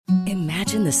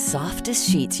Imagine the softest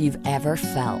sheets you've ever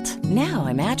felt. Now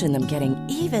imagine them getting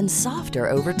even softer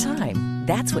over time.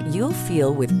 That's what you'll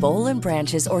feel with Boll and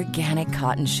Branch's organic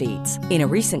cotton sheets. In a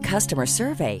recent customer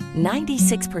survey,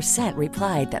 96%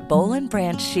 replied that Boll and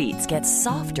Branch sheets get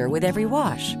softer with every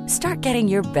wash. Start getting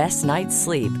your best night's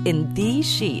sleep in these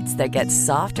sheets that get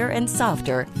softer and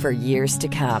softer for years to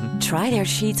come. Try their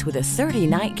sheets with a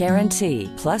 30-night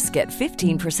guarantee. Plus, get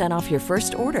 15% off your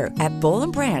first order at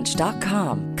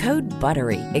bollandbranch.com. Code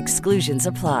BUTTERY. Exclusions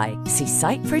apply. See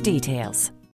site for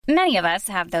details. Many of us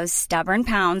have those stubborn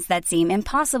pounds that seem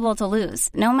impossible to lose,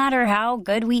 no matter how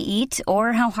good we eat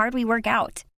or how hard we work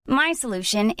out. My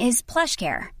solution is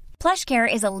PlushCare.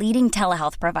 PlushCare is a leading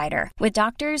telehealth provider with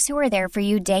doctors who are there for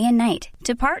you day and night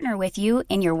to partner with you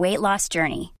in your weight loss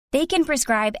journey. They can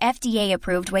prescribe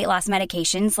FDA-approved weight loss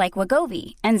medications like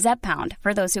Wegovy and Zepbound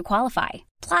for those who qualify.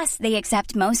 Plus, they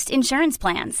accept most insurance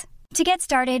plans. To get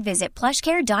started, visit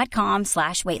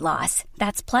plushcare.com/weightloss.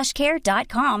 That's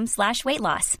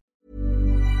plushcare.com/weightloss.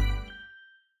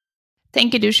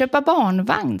 Tänker du köpa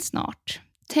barnvagn snart?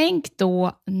 Tänk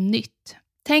då nytt.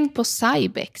 Tänk på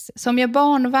Cybex som gör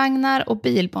barnvagnar och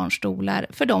bilbarnstolar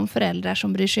för de föräldrar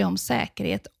som bryr sig om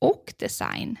säkerhet och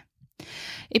design.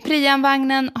 I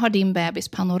Prianvagnen har din bebis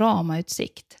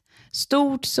panoramautsikt,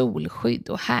 stort solskydd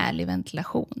och härlig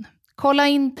ventilation. Kolla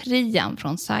in Prian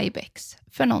från Cybex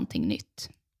för någonting nytt.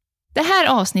 Det här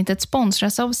avsnittet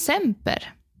sponsras av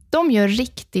Semper. De gör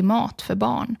riktig mat för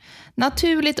barn.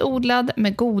 Naturligt odlad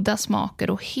med goda smaker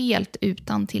och helt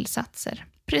utan tillsatser.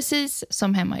 Precis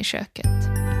som hemma i köket.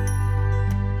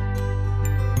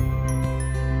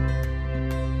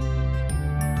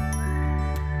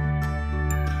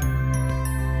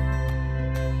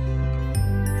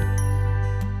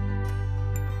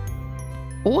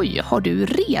 Oj, har du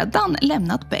redan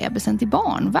lämnat bebisen till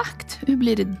barnvakt? Hur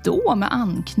blir det då med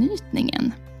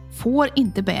anknytningen? Får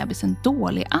inte bebisen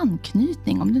dålig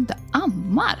anknytning om du inte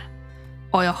ammar?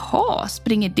 Och jaha,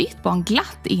 springer ditt barn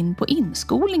glatt in på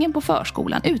inskolningen på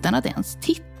förskolan utan att ens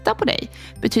titta på dig?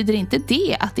 Betyder inte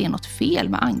det att det är något fel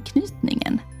med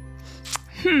anknytningen?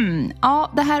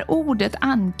 Ja, det här ordet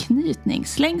anknytning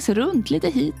slängs runt lite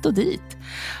hit och dit.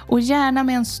 Och gärna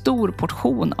med en stor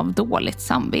portion av dåligt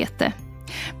samvete.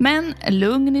 Men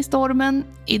lugn i stormen,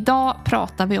 idag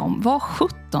pratar vi om vad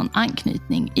 17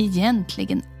 anknytning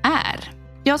egentligen är.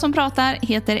 Jag som pratar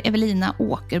heter Evelina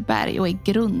Åkerberg och är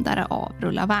grundare av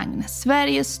Rulla Vagn,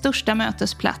 Sveriges största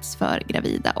mötesplats för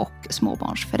gravida och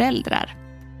småbarnsföräldrar.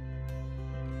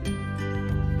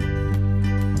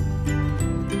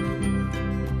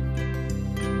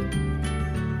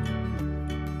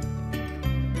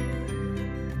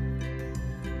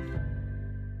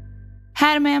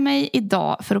 Här med mig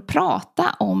idag för att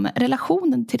prata om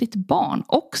relationen till ditt barn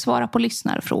och svara på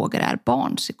lyssnarfrågor är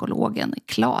barnpsykologen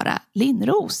Klara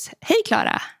Lindros. Hej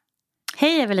Klara!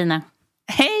 Hej Evelina!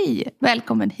 Hej!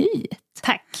 Välkommen hit!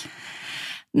 Tack!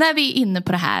 När vi är inne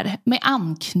på det här med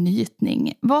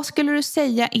anknytning, vad skulle du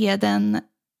säga är den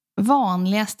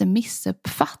vanligaste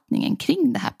missuppfattningen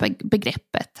kring det här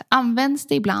begreppet? Används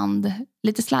det ibland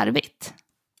lite slarvigt?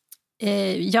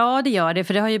 Ja, det gör det,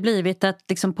 för det har ju blivit ett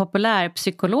liksom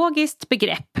populärpsykologiskt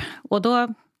begrepp. Och då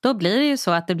blir det ju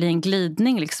så att det blir en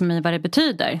glidning liksom i vad det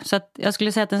betyder. Så att jag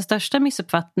skulle säga att den största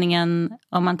missuppfattningen,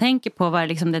 om man tänker på vad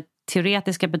liksom den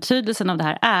teoretiska betydelsen av det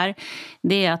här är,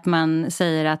 det är att man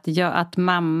säger att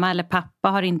mamma eller pappa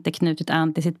har inte knutit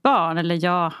an till sitt barn, eller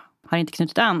jag har inte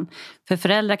knutit an. För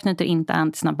föräldrar knyter inte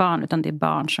an till sina barn, utan det är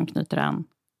barn som knyter an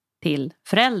till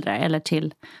föräldrar eller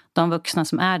till de vuxna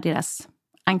som är deras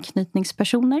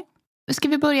anknytningspersoner. Ska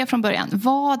vi börja från början?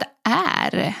 Vad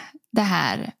är det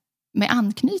här med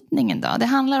anknytningen då? Det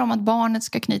handlar om att barnet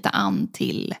ska knyta an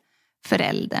till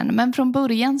föräldern. Men från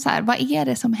början så här, vad är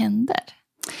det som händer?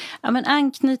 Ja, men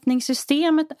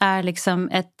anknytningssystemet är liksom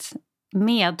ett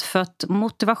medfött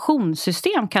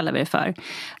motivationssystem kallar vi det för.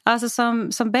 Alltså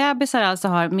som bebisar alltså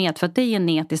har medfött, det är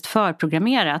genetiskt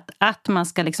förprogrammerat att man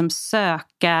ska liksom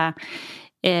söka.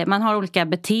 Man har olika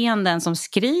beteenden som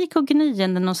skrik och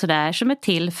gnyenden och sådär som är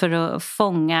till för att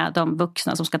fånga de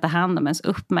vuxna som ska ta hand om ens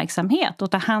uppmärksamhet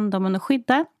och ta hand om en och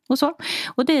skydda och så.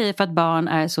 Och det är för att barn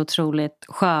är så otroligt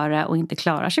sköra och inte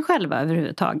klarar sig själva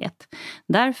överhuvudtaget.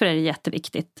 Därför är det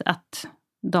jätteviktigt att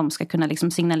de ska kunna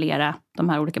liksom signalera de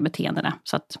här olika beteendena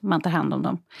så att man tar hand om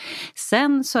dem.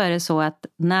 Sen så är det så att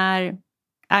när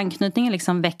anknytningen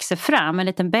liksom växer fram. En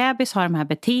liten bebis har de här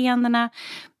beteendena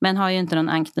men har ju inte någon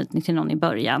anknytning till någon i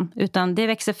början. Utan det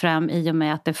växer fram i och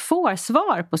med att det får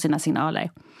svar på sina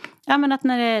signaler. Ja, men att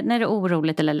när det är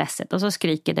oroligt eller ledset och så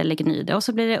skriker det eller gnyder och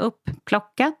så blir det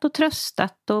uppplockat och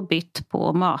tröstat och bytt på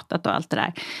och matat och allt det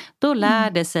där. Då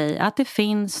lär det sig att det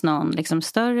finns någon liksom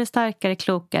större, starkare,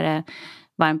 klokare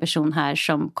varm person här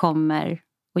som kommer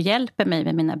och hjälper mig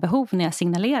med mina behov när jag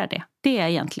signalerar det. Det är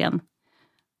egentligen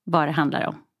vad det handlar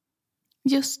om.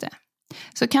 Just det.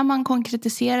 Så kan man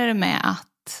konkretisera det med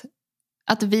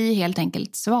att vi helt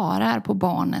enkelt svarar på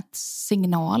barnets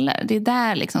signaler. Det är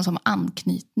där liksom som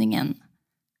anknytningen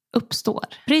uppstår.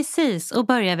 Precis, och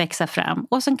börjar växa fram.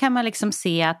 Och sen kan man liksom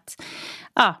se att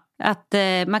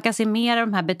man kan se mer av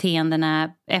de här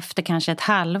beteendena efter kanske ett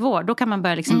halvår. Då kan man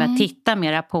börja börja titta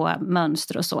mer på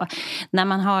mönster och så. När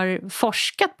man har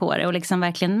forskat på det och liksom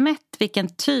verkligen mätt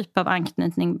vilken typ av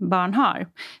anknytning barn har.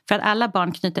 För att alla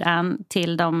barn knyter an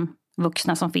till de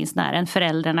vuxna som finns nära en,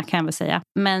 föräldrarna kan jag väl säga.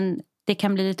 Men det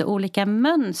kan bli lite olika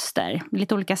mönster,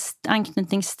 lite olika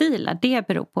anknytningsstilar. Det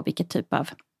beror på vilket typ av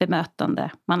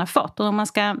bemötande man har fått. Och om man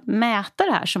ska mäta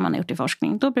det här som man har gjort i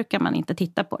forskning, då brukar man inte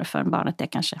titta på det förrän barnet är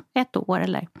kanske 1 år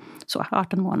eller så,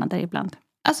 18 månader ibland.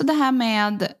 Alltså det här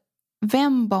med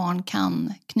vem barn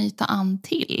kan knyta an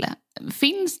till.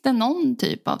 Finns det någon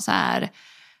typ av så här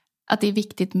att det är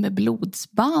viktigt med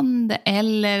blodsband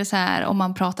eller så här om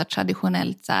man pratar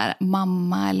traditionellt så här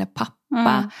mamma eller pappa?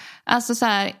 Alltså så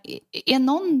här, är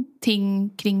någonting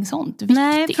kring sånt viktigt?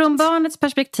 Nej, från barnets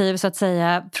perspektiv så att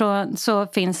säga så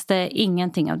finns det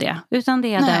ingenting av det. Utan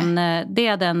det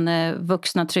är den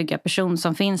vuxna trygga person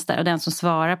som finns där och den som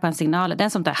svarar på en signal, den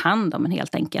som tar hand om en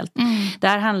helt enkelt. Det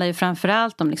här handlar ju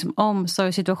framförallt om liksom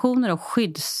omsorgssituationer och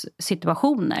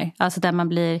skyddssituationer. Alltså där man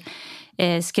blir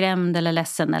skrämd eller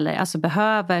ledsen eller alltså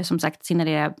behöver som sagt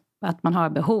signalera att man har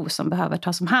behov som behöver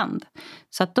tas om hand.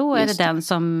 Så att då är det den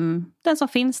som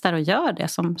finns där och gör det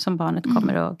som barnet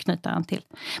kommer att knyta an till.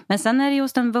 Men sen är det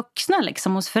just den vuxna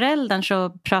liksom, hos föräldern så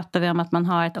pratar vi om att man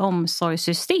har ett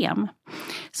omsorgssystem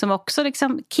som också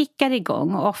liksom kickar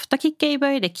igång. Och ofta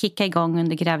börjar det kicka igång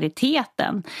under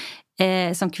graviditeten.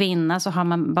 Som kvinna så har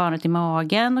man barnet i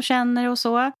magen och känner och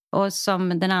så. Och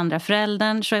som den andra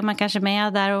föräldern så är man kanske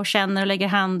med där och känner och lägger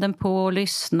handen på och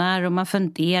lyssnar. Och man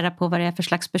funderar på vad det är för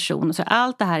slags person. Och så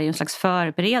allt det här är ju en slags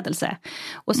förberedelse.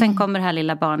 Och sen kommer det här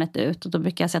lilla barnet ut. Och då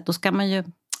brukar jag säga att då ska man ju,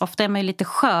 ofta är man ju lite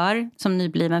skör som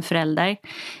nybliven förälder.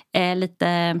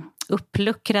 Lite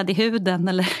uppluckrad i huden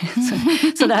eller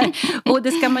sådär. Och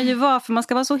det ska man ju vara, för man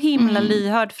ska vara så himla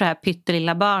lyhörd för det här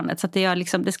pyttelilla barnet. Så att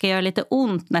det ska göra lite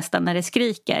ont nästan när det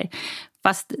skriker.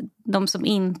 Fast de som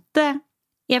inte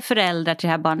är föräldrar till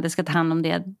det här barnet, det ska ta hand om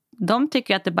det, de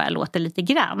tycker att det bara låter lite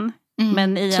grann.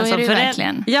 Men i en som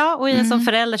förälder, ja, och i en som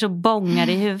förälder så bångar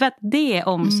i huvudet. Det är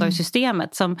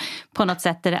omsorgssystemet som på något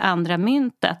sätt är det andra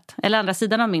myntet, eller andra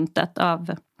sidan av myntet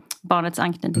av barnets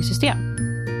anknytningssystem.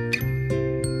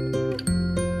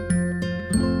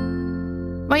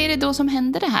 Vad är det då som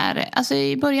händer det här? Alltså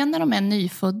i början när de är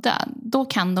nyfödda, då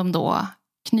kan de då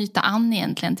knyta an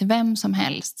egentligen till vem som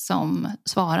helst som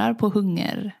svarar på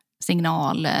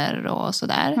hungersignaler och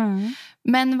sådär.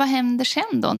 Men vad händer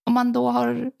sen då? Om man då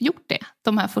har gjort det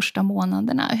de här första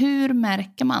månaderna, hur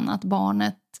märker man att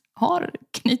barnet har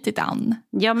knutit an?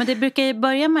 Ja, men det brukar ju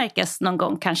börja märkas någon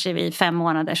gång, kanske vid 5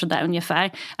 månader sådär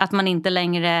ungefär. Att man inte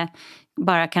längre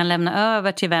bara kan lämna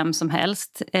över till vem som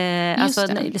helst. Alltså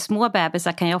små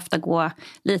bebisar kan ju ofta gå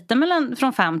lite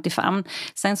från famn till famn.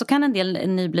 Sen så kan en del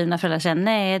nyblivna föräldrar säga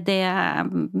nej,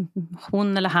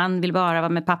 hon eller han vill bara vara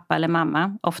med pappa eller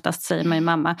mamma. Oftast säger man ju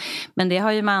mamma. Men det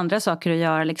har ju med andra saker att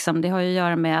göra. Liksom. Det har ju att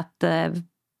göra med att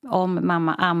om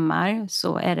mamma ammar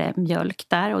så är det mjölk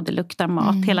där och det luktar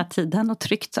mat hela tiden och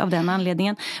tryckt av den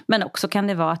anledningen. Men också kan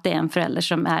det vara att det är en förälder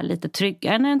som är lite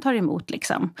tryggare när den tar emot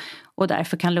liksom. Och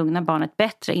därför kan lugna barnet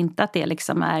bättre. Inte att det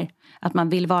liksom är att man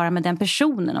vill vara med den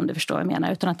personen, om du förstår vad jag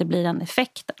menar, utan att det blir den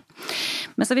effekten.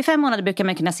 Men så vid 5 månader brukar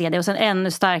man kunna se det, och sen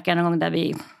ännu starkare någon gång där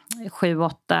vid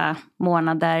 7-8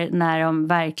 månader när de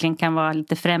verkligen kan vara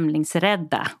lite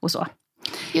främlingsrädda och så.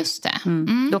 Just det.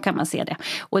 Då kan man se det.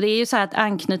 Och det är ju så här att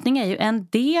anknytning är ju en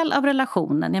del av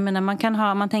relationen. Jag menar, man kan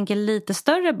ha, om man tänker lite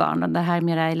större barn och det här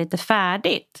mera är lite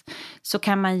färdigt, så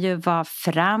kan man ju vara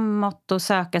framåt och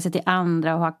söka sig till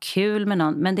andra och ha kul med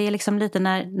någon. Men det är liksom lite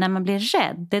när man blir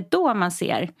rädd, det är då man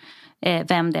ser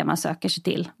vem det är man söker sig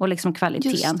till och liksom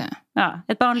kvaliteten. Just det. Ja,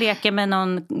 ett barn leker med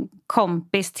någon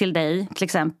kompis till dig till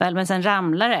exempel, men sen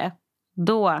ramlar det.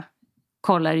 Då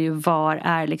kollar ju var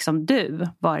är liksom du,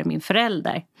 var är min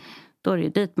förälder. Då är det ju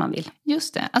dit man vill.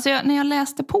 Just det. Alltså när jag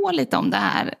läste på lite om det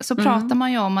här så pratar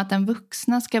man ju om att den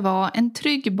vuxna ska vara en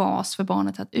trygg bas för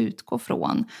barnet att utgå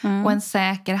från. Och en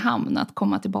säker hamn att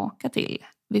komma tillbaka till.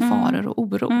 vid faror och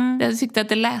oro. Jag tyckte att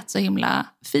det lät så himla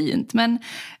fint. Men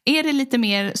är det lite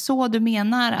mer så du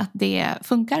menar att det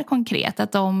funkar konkret?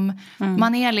 Att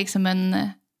man är liksom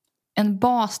en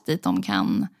bas dit de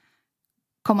kan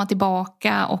komma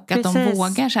tillbaka och att de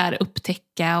vågar så här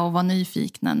upptäcka och vara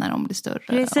nyfikna när de blir större.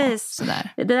 Precis.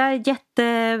 Sådär. Det där är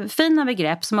jättefina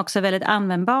begrepp som också är väldigt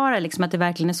användbara. Liksom att det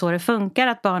verkligen är så det funkar.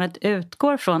 Att barnet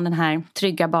utgår från den här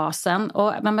trygga basen.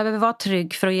 Och man behöver vara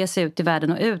trygg för att ge sig ut i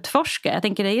världen och utforska. Jag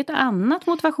tänker det är ett annat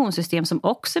motivationssystem som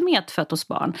också är medfött hos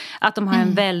barn. Att de har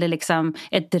en väldigt liksom,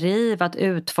 ett driv att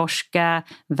utforska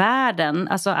världen.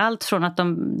 Alltså allt från att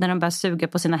när de börjar suga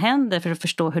på sina händer för att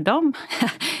förstå hur de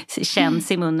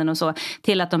känns i munnen och så.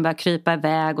 Till att de börjar krypa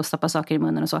iväg och stoppa saker i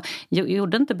munnen och så.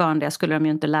 Gjorde inte barn det skulle de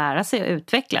ju inte lära sig att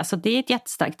utvecklas. Så det är ett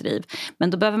jättestarkt driv.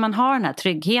 Men då behöver man ha den här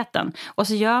tryggheten. Och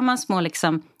så gör man små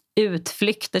liksom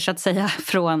utflykter så att säga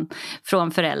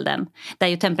från föräldern. Där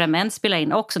ju temperament spelar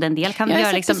in också. Den del kan jag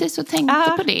göra liksom... precis och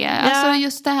tänkte på det. Alltså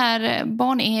just det här,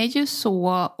 barn är ju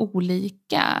så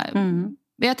olika.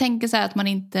 Jag tänker så här att man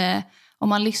inte... Om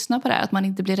man lyssnar på det här, att man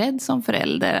inte blir rädd som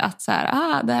förälder. Att så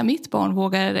här, det här mitt barn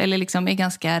vågar eller liksom är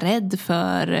ganska rädd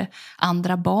för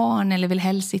andra barn. Eller vill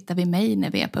helst sitta vid mig när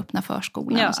vi är på öppna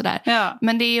förskolan och sådär. Ja.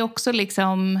 Men det är också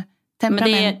liksom...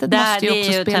 Temperamentet måste ju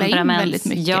också spela in väldigt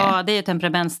mycket. Ja, det är ju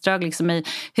temperamentsdrag liksom i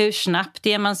hur snabbt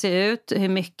ger man sig ut, hur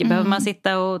mycket behöver man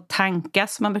sitta och tanka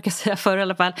som man brukar säga förr i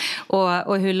alla fall.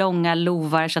 Och hur långa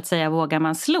lovar så att säga vågar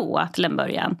man slå till en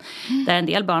början. Där en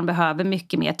del barn behöver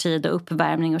mycket mer tid och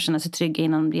uppvärmning och känna sig trygga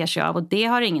innan de ger sig av. Och det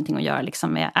har ingenting att göra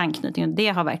liksom med anknytning och det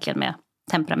har verkligen med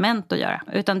temperament att göra.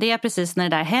 Utan det är precis när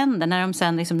det där händer, när de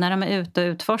sen liksom, när de är ute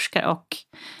och utforskar och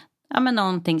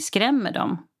någonting skrämmer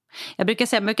dem. Jag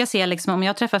brukar se liksom, om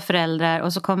jag träffar föräldrar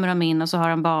och så kommer de in och så har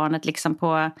de barnet liksom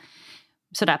på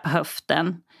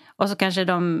höften. Och så kanske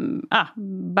de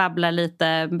babblar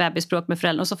lite bebisspråk med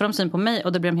föräldern och så får de syn på mig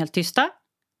och då blir de helt tysta.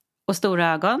 Och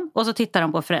stora ögon. Och så tittar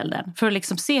de på föräldern. För att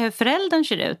liksom se hur föräldern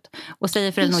ser ut. Och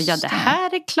säger föräldern, det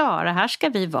här är Klara. Här ska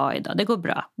vi vara idag. Det går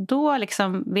bra. Då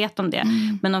liksom vet de det.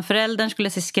 Men om föräldern skulle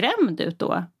se skrämd ut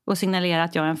då. Och signalera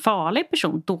att jag är en farlig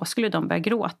person. Då skulle de börja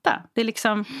gråta. Det är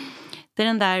liksom... Det är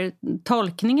den där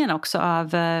tolkningen också av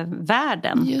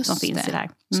världen just som finns i det här.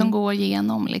 Som går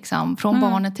igenom liksom, från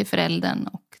barnet till föräldern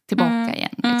och tillbaka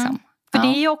igen. Liksom. För det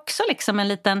är ju också liksom en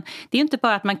liten... Det är ju inte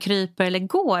bara att man kryper eller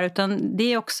går. Utan det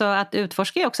är också att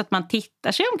utforska är också att man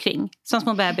tittar sig omkring. Som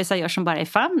små bebisar gör som bara är i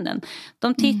famnen.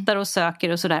 De tittar och söker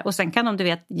och sådär. Och sen kan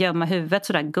de gömma huvudet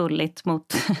sådär gulligt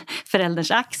mot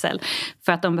förälderns axel.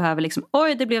 För att de behöver liksom,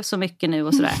 det blev så mycket nu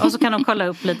och sådär. Och så kan de kolla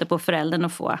upp lite på föräldern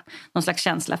och få någon slags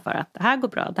känsla för att det här går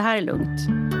bra, det här är lugnt.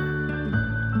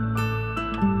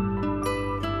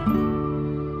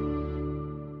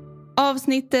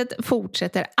 Avsnittet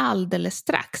fortsätter alldeles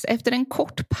strax efter en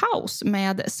kort paus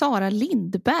med Sara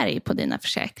Lindberg på Dina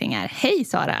Försäkringar. Hej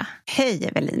Sara! Hej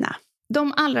Evelina!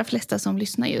 De allra flesta som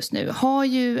lyssnar just nu har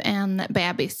ju en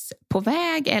bebis på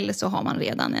väg eller så har man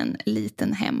redan en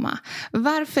liten hemma.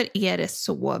 Varför är det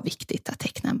så viktigt att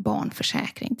teckna en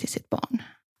barnförsäkring till sitt barn?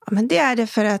 Ja, men det är det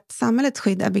för att samhällets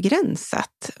skydd är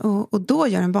begränsat och då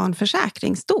gör en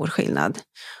barnförsäkring stor skillnad.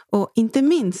 Och inte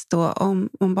minst då om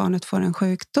barnet får en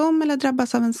sjukdom eller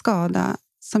drabbas av en skada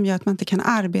som gör att man inte kan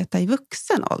arbeta i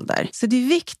vuxen ålder. Så det är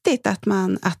viktigt att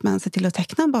man ser till att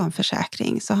teckna en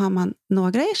barnförsäkring. Så har man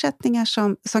några ersättningar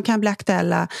som kan bli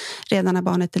aktuella redan när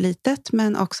barnet är litet.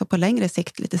 Men också på längre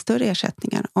sikt lite större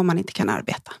ersättningar om man inte kan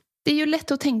arbeta. Det är ju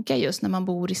lätt att tänka just när man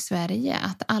bor i Sverige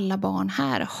att alla barn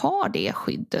här har det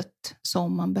skyddet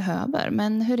som man behöver.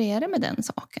 Men hur är det med den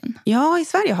saken? Ja, i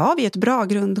Sverige har vi ett bra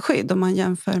grundskydd om man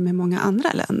jämför med många andra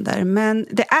länder. Men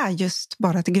det är just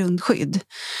bara ett grundskydd.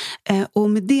 Och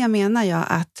med det menar jag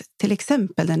att till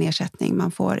exempel den ersättning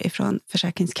man får ifrån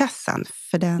Försäkringskassan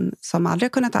för den som aldrig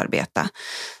har kunnat arbeta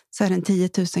så är den 10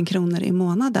 000 kronor i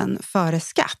månaden före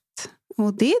skatt.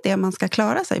 Och det är det man ska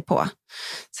klara sig på.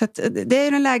 Så att det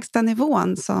är den lägsta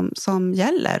nivån som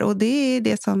gäller. Och det är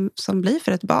det som blir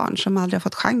för ett barn som aldrig har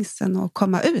fått chansen att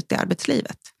komma ut i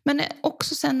arbetslivet. Men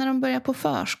också sen när de börjar på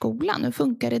förskolan, hur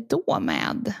funkar det då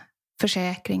med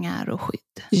försäkringar och skydd?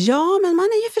 Ja, men man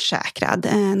är ju försäkrad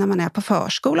när man är på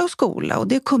förskola och skola. Och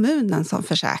det är kommunen som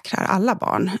försäkrar alla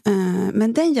barn.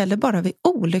 Men den gäller bara vid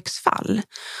olycksfall.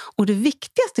 Och det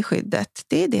viktigaste skyddet,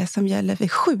 det är det som gäller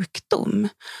vid sjukdom.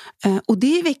 Och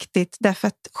det är viktigt därför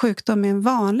att sjukdom är en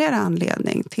vanligare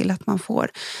anledning till att man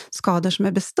får skador som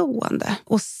är bestående.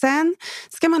 Och sen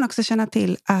ska man också känna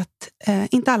till att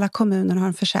inte alla kommuner har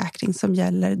en försäkring som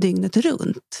gäller dygnet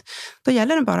runt. Då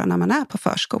gäller den bara när man är på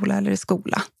förskola eller i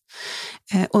skola.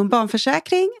 Och en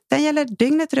barnförsäkring, den gäller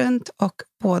dygnet runt och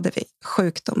både vid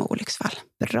sjukdom och olycksfall.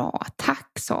 Bra,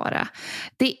 tack Sara.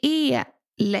 Det är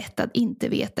lätt att inte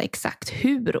veta exakt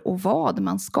hur och vad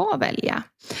man ska välja.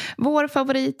 Vår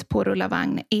favorit på Rulla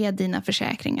Vagn är Dina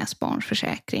Försäkringars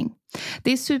barnförsäkring.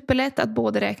 Det är superlätt att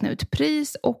både räkna ut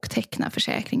pris och teckna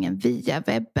försäkringen via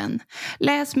webben.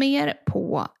 Läs mer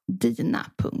på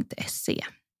dina.se.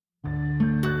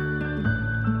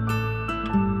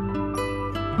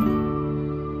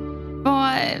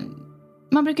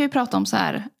 Man brukar ju prata om så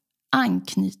här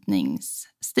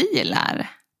anknytningsstilar.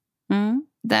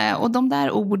 Och de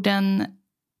där orden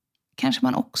kanske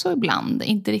man också ibland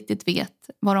inte riktigt vet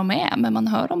vad de är, men man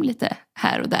hör dem lite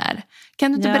här och där.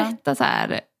 Kan du inte berätta så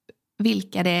här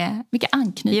vilka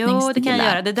anknytningsstilar Jo, det kan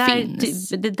jag göra. finns?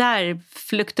 Det där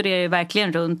fluktuerar ju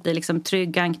verkligen runt i liksom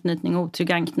trygg anknytning,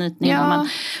 otrygg anknytning.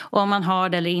 Om man har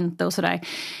det eller inte och sådär.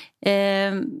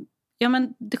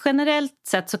 Men generellt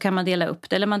sett så kan man dela upp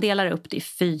det, eller man delar upp det i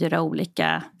 4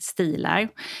 olika stilar.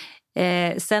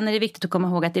 Sen är det viktigt att komma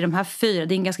ihåg att i de här 4,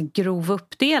 det är en ganska grov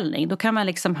uppdelning. Då kan man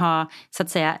liksom ha, så att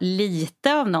säga,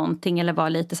 lite av någonting eller vara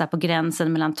lite så här på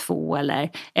gränsen mellan 2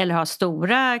 eller ha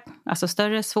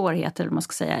större svårigheter, om man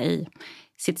ska säga, i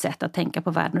sitt sätt att tänka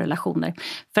på världen och relationer.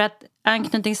 För att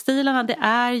anknytningsstilarna, det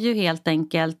är ju helt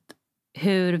enkelt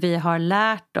hur vi har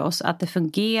lärt oss att det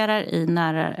fungerar i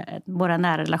våra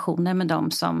nära relationer med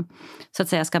dem som, så att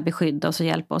säga, ska beskydda oss och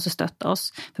hjälpa oss och stötta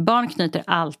oss. För barn knyter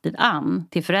alltid an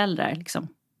till föräldrar. Liksom.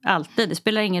 Alltid. Det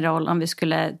spelar ingen roll om vi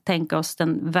skulle tänka oss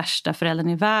den värsta föräldern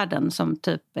i världen som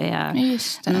typ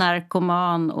är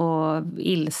narkoman och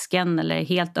ilsken eller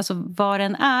helt, alltså vad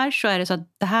den är, så är det så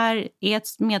att det här är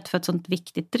ett medfött sånt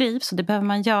viktigt driv, så det behöver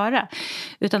man göra.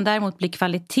 Utan däremot blir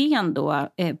kvaliteten då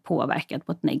påverkad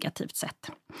på ett negativt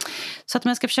sätt. Så att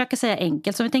man ska försöka säga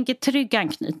enkelt, så om vi tänker trygg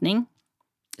anknytning,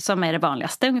 som är det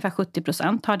vanligaste, ungefär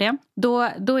 70% har det.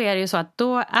 Då är det ju så att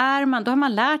då har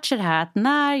man lärt sig det här att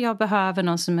när jag behöver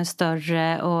någon som är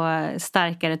större och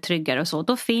starkare, tryggare och så,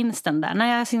 då finns den där.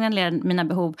 När jag signalerar mina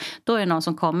behov, då är det någon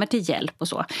som kommer till hjälp och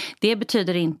så. Det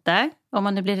betyder inte, om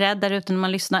man nu blir rädd där ute när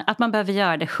man lyssnar, att man behöver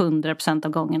göra det 100%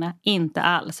 av gångerna. Inte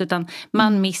alls, utan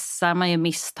man gör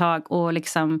misstag och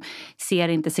liksom ser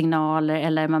inte signaler,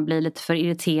 eller man blir lite för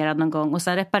irriterad någon gång och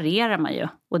sen reparerar man ju.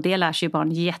 Och det lär sig ju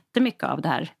barn jättemycket av, det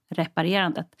här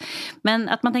reparerandet. Men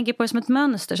att man tänker på det som ett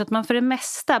mönster, så att man för det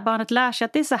mesta, barnet lär sig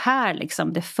att det är så här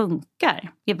liksom det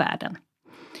funkar i världen.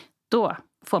 Då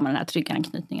får man den här trygga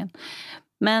anknytningen.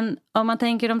 Men om man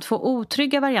tänker de 2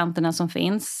 otrygga varianterna som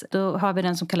finns, då har vi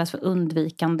den som kallas för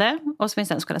undvikande och så finns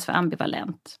den som kallas för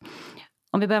ambivalent.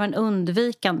 Om vi behöver en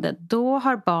undvikande, då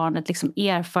har barnet liksom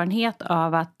erfarenhet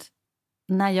av att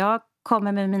när jag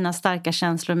kommer med mina starka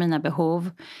känslor och mina behov,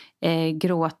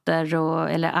 gråter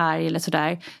eller arg eller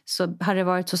sådär, så har det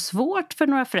varit så svårt för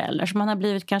några föräldrar, så man har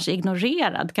blivit kanske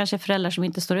ignorerad, kanske föräldrar som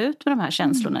inte står ut med de här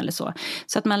känslorna eller så.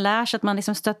 Så att man lär sig att man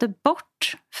liksom stöter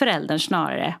bort föräldern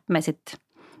snarare med sitt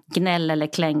gnäll eller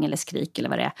kläng eller skrik eller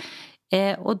vad det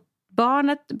är. Och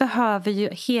barnet behöver ju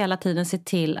hela tiden se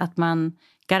till att man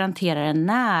garanterar en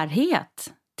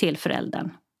närhet till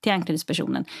föräldern, till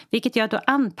anknytningspersonen. Vilket gör att då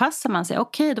anpassar man sig.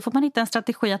 Okej, då får man hitta en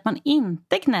strategi att man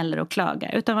inte gnäller och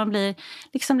klagar, utan man blir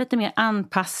liksom lite mer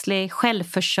anpasslig,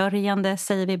 självförsörjande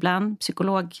säger vi ibland,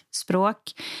 psykologspråk.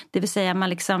 Det vill säga man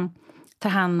liksom tar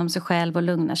hand om sig själv och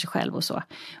lugnar sig själv och så.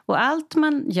 Och allt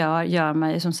man gör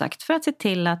man ju som sagt för att se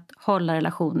till att hålla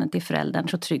relationen till föräldern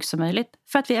så trygg som möjligt.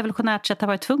 För att vi evolutionärt sett har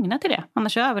varit tvungna till det.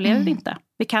 Annars överlever vi inte.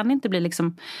 Vi kan inte bli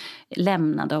liksom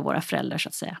lämnade av våra föräldrar så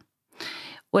att säga.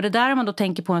 Och det där, om man då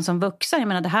tänker på en som vuxen, jag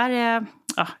menar det här är,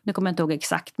 nu kommer jag inte ihåg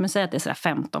exakt, men säg att det är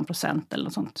sådär 15% eller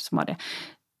något sånt som har det.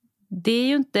 Det är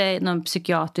ju inte någon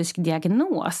psykiatrisk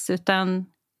diagnos, utan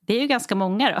det är ju ganska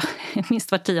många då,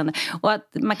 minst var 10:e. Och att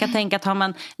man kan tänka att har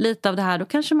man lite av det här, då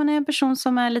kanske man är en person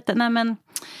som är lite,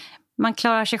 man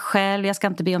klarar sig själv, jag ska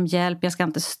inte be om hjälp, jag ska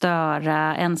inte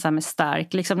störa, ensam är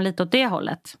stark, liksom lite åt det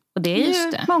hållet. Och det är ju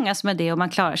många som är det och man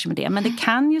klarar sig med det. Men det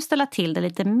kan ju ställa till det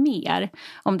lite mer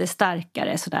om det är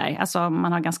starkare sådär. Alltså om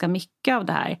man har ganska mycket av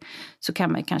det här, så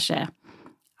kan man kanske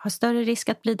ha större risk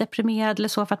att bli deprimerad eller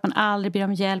så, för att man aldrig ber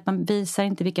om hjälp. Man visar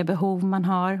inte vilka behov man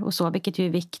har och så, vilket ju är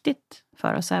viktigt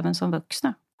för oss även som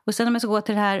vuxna. Och sen om jag ska gå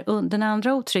till den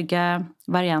andra otrygga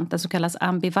varianten som kallas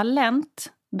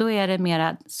ambivalent, då är det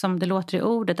mera som det låter i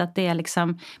ordet, att det är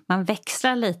liksom, man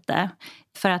växlar lite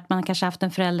för att man kanske haft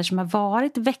en förälder som har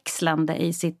varit växlande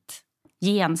i sitt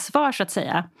gensvar så att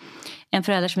säga. En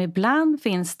förälder som ibland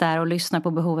finns där och lyssnar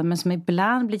på behoven, men som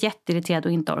ibland blir jätteirriterad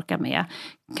och inte orkar med.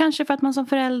 Kanske för att man som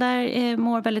förälder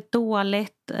mår väldigt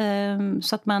dåligt,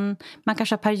 så att man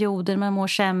kanske har perioder man mår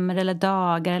sämre eller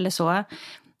dagar eller så.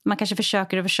 Man kanske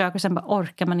försöker och sen bara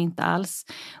orkar man inte alls.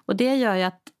 Och det gör ju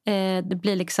att det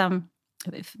blir liksom...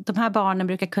 De här barnen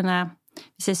brukar kunna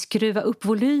skruva upp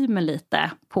volymen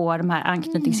lite på de här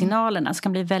anknytningssignalerna. Så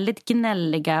kan bli väldigt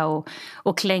gnälliga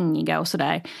och klängiga och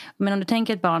sådär. Men om du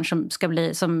tänker ett barn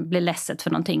som blir ledset för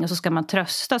någonting och så ska man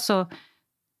trösta, så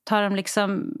tar de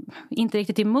liksom inte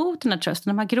riktigt emot den här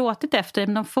trösten. De har gråtit efter,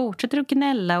 men de fortsätter att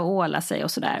gnälla och åla sig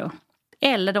och sådär.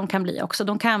 Eller de kan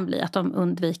bli att de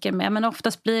undviker med. Men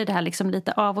oftast blir det här liksom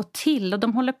lite av och till. Och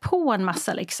de håller på en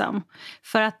massa liksom.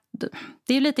 För att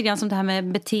det är ju lite grann som det här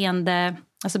med beteende,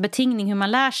 alltså betingning, hur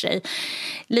man lär sig.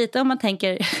 Lite om man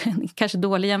tänker, kanske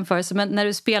dålig jämförelse, men när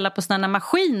du spelar på sådana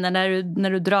maskiner, när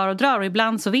du drar och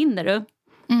ibland så vinner du.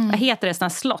 Vad heter det? Sådana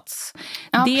slots.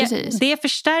 Ja, det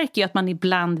förstärker ju att man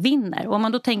ibland vinner. Och om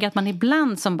man då tänker att man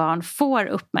ibland som barn får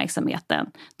uppmärksamheten,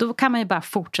 då kan man ju bara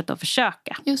fortsätta att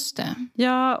försöka. Just det.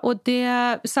 Ja, och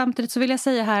samtidigt så vill jag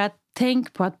säga här att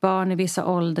tänk på att barn i vissa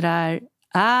åldrar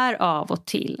är av och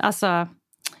till. Alltså,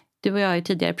 du och jag har ju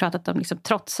tidigare pratat om liksom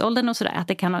trotsåldern och sådär. Att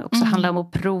det kan också handla om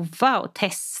att prova och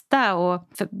testa. Och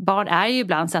för barn är ju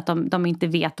ibland så att de inte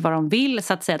vet vad de vill.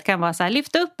 Så att säga, det kan vara så här,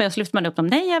 lyfta upp mig och så lyfter man upp dem.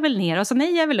 Nej, jag vill ner. Och så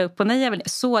nej, jag vill upp och nej, jag vill ner.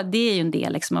 Så det är ju en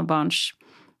del liksom av barns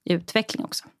utveckling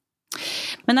också.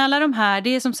 Men alla de här, det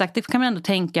är som sagt, det kan man ändå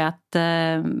tänka att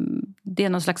det är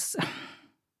någon slags...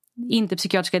 Inte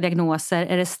psykiatriska diagnoser.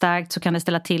 Är det starkt så kan det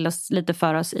ställa till oss lite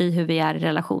för oss i hur vi är i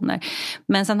relationer.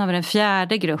 Men sen har vi den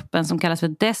fjärde gruppen som kallas för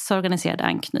desorganiserad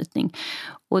anknytning.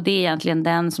 Och det är egentligen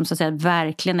den som så att säga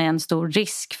verkligen är en stor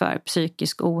risk för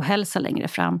psykisk ohälsa längre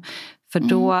fram. För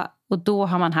då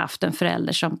har man haft en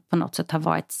förälder som på något sätt har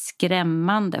varit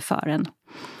skrämmande för en.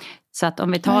 Så att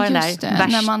om vi tar den där...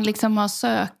 När man liksom har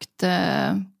sökt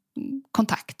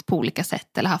kontakt på olika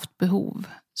sätt eller haft behov,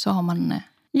 så har man...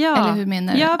 Ja. Eller hur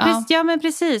menar du? Ja, men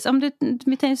precis. Om du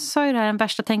sa ju det här, den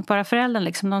värsta tänkbara föräldern.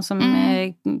 Liksom, någon som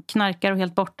knarkar och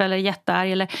helt borta eller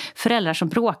jättearg. Eller föräldrar som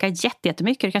bråkar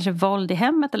jättemycket. Det kanske är våld i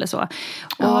hemmet eller så.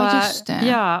 Ja, just det.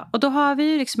 Ja, och då har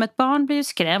vi ju liksom, ett barn blir ju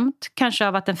skrämt. Kanske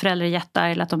av att en förälder är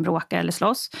jättearg eller att de bråkar eller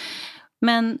slåss.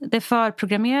 Men det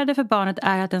förprogrammerade för barnet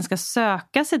är att den ska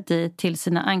söka sig dit till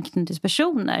sina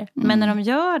anknytningspersoner. Men när de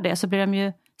gör det så blir de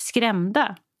ju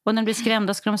skrämda. Och när de blir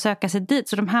skrämda ska de söka sig dit.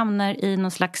 Så de hamnar i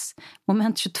någon slags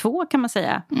moment 22 kan man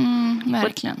säga.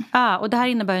 Verkligen. Och det här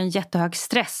innebär en jättehög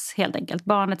stress helt enkelt.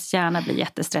 Barnets hjärna blir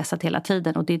jättestressad hela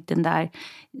tiden. Och det är den där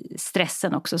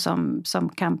stressen också som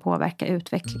kan påverka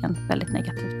utvecklingen väldigt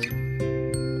negativt.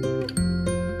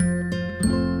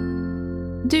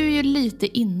 Du är ju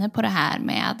lite inne på det här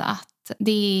med att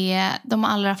de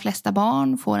allra flesta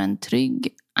barn får en trygg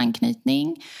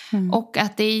anknytning. Och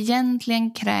att det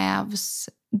egentligen krävs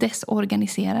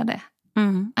desorganiserade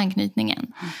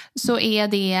anknytningen. Så är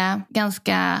det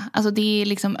ganska, alltså det är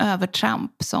liksom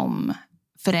övertramp som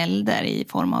förälder i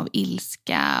form av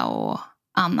ilska och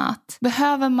annat.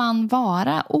 Behöver man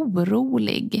vara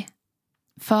orolig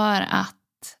för att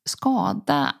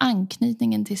skada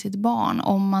anknytningen till sitt barn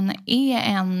om man är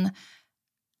en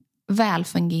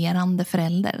välfungerande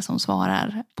förälder som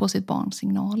svarar på sitt barns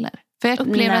signaler? För jag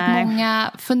upplever att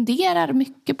många funderar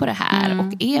mycket på det här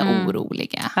och är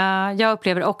oroliga. Jag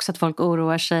upplever också att folk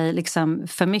oroar sig liksom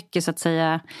för mycket så att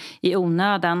säga i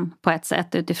onödan på ett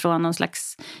sätt. Utifrån någon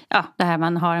slags, det här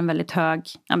man har en väldigt hög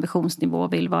ambitionsnivå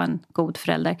och vill vara en god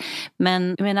förälder.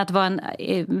 Men jag menar att vara en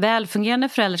välfungerande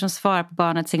förälder som svarar på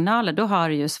barnets signaler, då har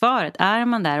du ju svaret. Är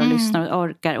man där och lyssnar och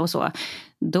orkar och så,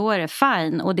 då är det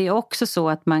fine. Och det är också så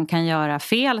att man kan göra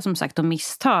fel som sagt och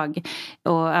misstag.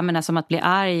 Och jag menar som att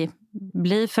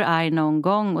bli för arg någon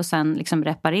gång och sen liksom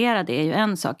reparera det är ju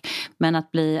en sak. Men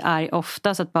att bli arg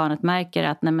ofta så att barnet märker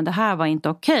att nej men det här var inte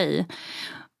okej.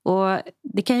 Och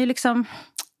det kan ju liksom...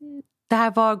 Det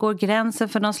här, var går gränsen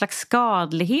för någon slags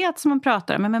skadlighet som man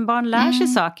pratar om. Men barn lär sig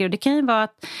saker. Och det kan ju vara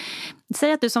att...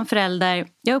 Säg att du som förälder...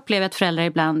 Jag upplever att föräldrar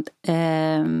ibland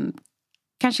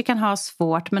kanske kan ha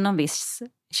svårt med någon viss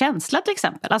känsla till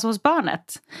exempel. Alltså hos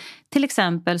barnet. Till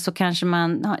exempel så kanske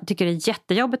man tycker det är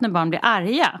jättejobbigt när barn blir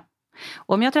arga.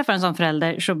 Och om jag träffar en sån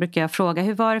förälder så brukar jag fråga,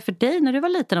 hur var det för dig när du var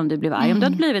liten om du blev arg? Om du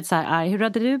hade blivit så här arg, hur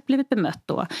hade du blivit bemött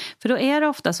då? För då är det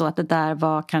ofta så att det där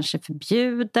var kanske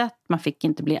förbjudet, man fick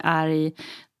inte bli arg,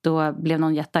 då blev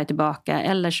någon jättearg tillbaka.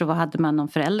 Eller så hade man någon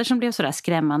förälder som blev sådär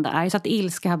skrämmande arg så att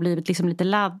ilska har blivit liksom lite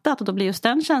laddat och då blir just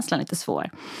den känslan lite svår.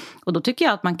 Och då tycker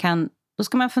jag att då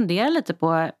ska man fundera lite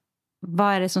på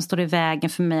vad är det som står i vägen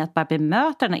för mig att bara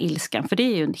bemöta den här ilskan? För det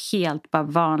är ju en helt bara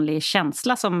vanlig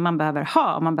känsla som man behöver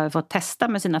ha. Och man behöver få testa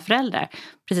med sina föräldrar.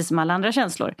 Precis som alla andra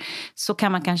känslor. Så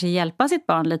kan man kanske hjälpa sitt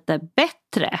barn lite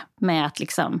bättre med att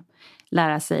liksom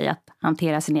lära sig att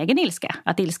hantera sin egen ilska.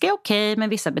 Att ilska är okej, men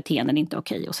vissa beteenden är inte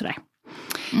okej och sådär.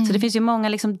 Så det finns ju många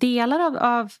liksom delar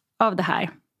av det här.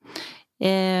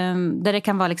 Där det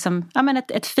kan vara liksom,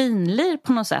 ett finlir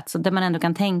på något sätt. Så där man ändå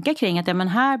kan tänka kring att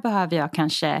här behöver jag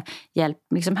kanske hjälp.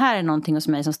 Liksom, här är någonting hos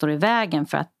mig som står i vägen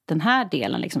för att den här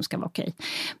delen liksom ska vara okej.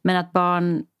 Men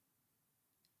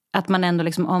att man ändå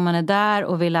liksom, om man är där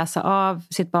och vill läsa av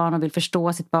sitt barn och vill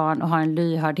förstå sitt barn och har en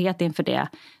lyhördhet inför det,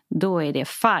 då är det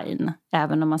fine.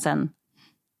 Även om man sen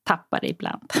tappar det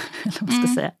ibland. Eller vad man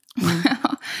ska säga.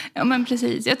 Ja, men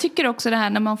precis. Jag tycker också det här,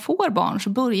 när man får barn så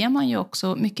börjar man ju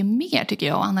också mycket mer, tycker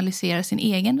jag, att analysera sin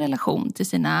egen relation till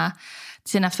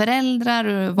sina föräldrar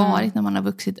och varit när man har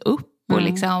vuxit upp och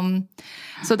liksom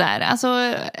sådär.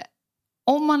 Alltså,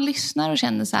 om man lyssnar och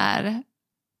känner så här,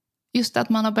 just att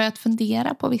man har börjat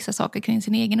fundera på vissa saker kring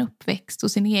sin egen uppväxt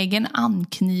och sin egen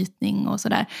anknytning och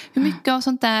sådär. Hur mycket av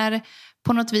sånt där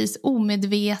på något vis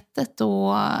omedvetet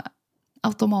och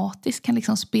automatiskt kan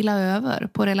liksom spilla över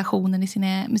på relationen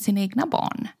med sina egna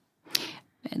barn?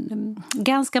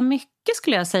 Ganska mycket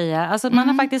skulle jag säga. Alltså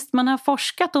man har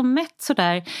forskat och mätt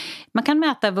sådär. Man kan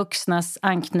mäta vuxnas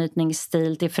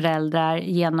anknytningsstil till föräldrar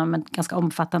genom en ganska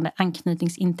omfattande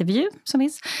anknytningsintervju som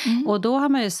finns. Och då har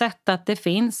man ju sett att det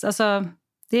finns, alltså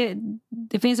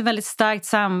det finns ett väldigt starkt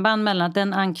samband mellan att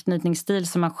den anknytningsstil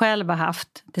som man själv har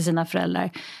haft till sina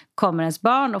föräldrar kommer ens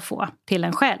barn att få till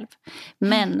en själv.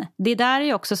 Men det där är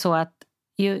ju också så att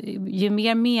ju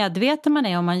mer medveten man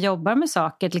är om man jobbar med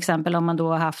saker, till exempel om man då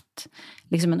har haft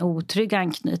liksom en otrygg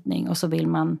anknytning och så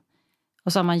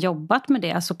har man jobbat med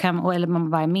det, så eller man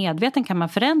bara är medveten, kan man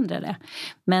förändra det.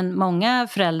 Men många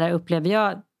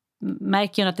föräldrar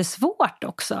märker ju att det är svårt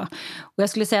också. Och jag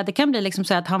skulle säga att det kan bli liksom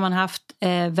så att har man haft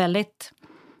väldigt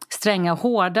stränga och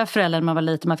hårda föräldrar när man var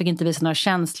liten, man fick inte visa några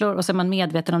känslor, och så är man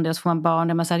medveten om det och så får man barn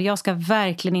där man säger jag ska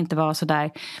verkligen inte vara så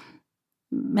där.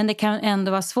 Men det kan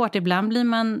ändå vara svårt. Ibland blir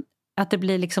man att det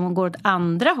blir liksom går åt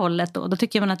andra hållet då. Då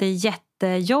tycker man att det är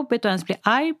jättejobbigt att ens bli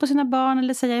arg på sina barn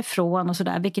eller säga ifrån och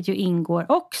sådär, vilket ju ingår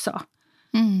också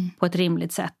på ett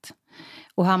rimligt sätt.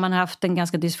 Och har man haft en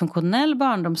ganska dysfunktionell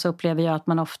barndom så upplever jag att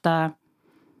man ofta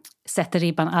sätter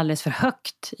ribban alldeles för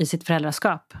högt i sitt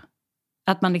föräldraskap.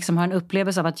 Att man liksom har en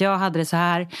upplevelse av att jag hade det så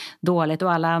här dåligt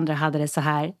och alla andra hade det så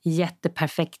här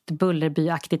jätteperfekt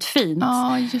Bullerbyaktigt fint.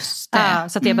 Ja, just det. Ja,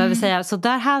 så att jag behöver säga, så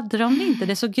där hade de det inte.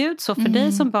 Det såg ut så för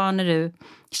dig som barn när du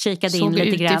kikade in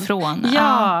lite grann. Utifrån.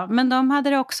 Ja, men de hade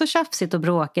det också tjafsigt och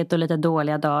bråkigt och lite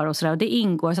dåliga dagar och sådär. Och det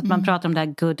ingår, så att man pratar om det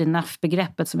här good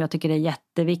enough-begreppet som jag tycker är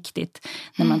jätteviktigt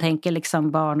när man tänker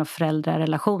liksom barn- och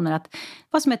föräldrarrelationer. Att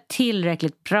vad som är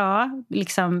tillräckligt bra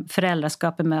liksom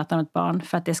föräldraskap i möten med ett barn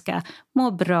för att det ska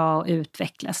må bra och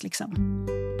utvecklas liksom.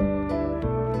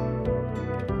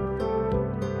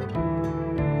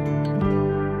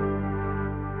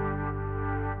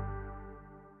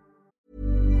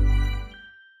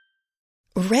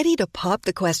 Ready to pop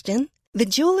the question? The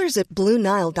jewelers at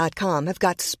BlueNile.com have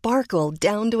got sparkle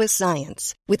down to a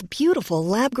science with beautiful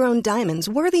lab-grown diamonds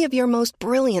worthy of your most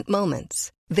brilliant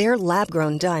moments. Their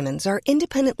lab-grown diamonds are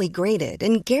independently graded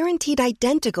and guaranteed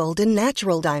identical to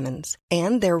natural diamonds,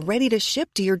 and they're ready to ship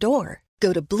to your door.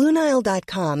 Go to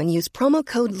BlueNile.com and use promo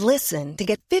code LISTEN to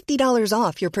get $50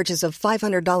 off your purchase of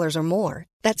 $500 or more.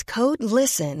 That's code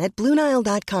LISTEN at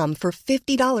BlueNile.com for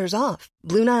 $50 off.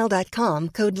 BlueNile.com,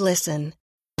 code LISTEN.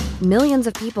 Millions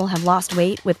of people have lost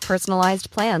weight with personalized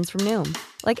plans from Noom.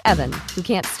 Like Evan, who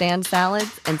can't stand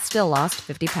salads and still lost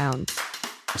 50 pounds.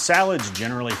 Salads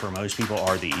generally for most people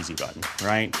are the easy button,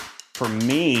 right? For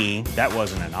me, that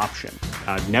wasn't an option.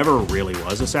 I never really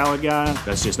was a salad guy.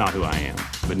 That's just not who I am.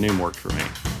 But Noom worked for me.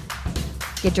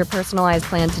 Get your personalized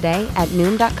plan today at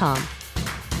Noom.com.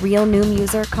 Real Noom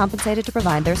user compensated to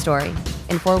provide their story.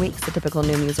 In 4 weeks, the typical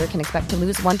Noom user can expect to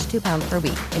lose 1 to 2 pounds per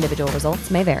week. Individual results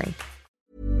may vary.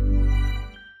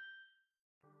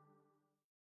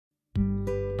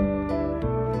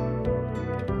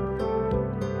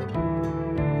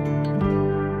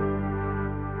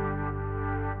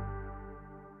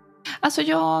 Alltså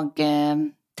jag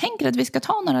tänker att vi ska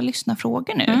ta några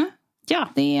lyssnarfrågor nu. Ja.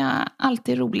 Det är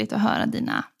alltid roligt att höra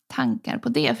dina tankar på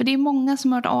det. För det är många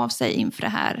som har hört av sig inför det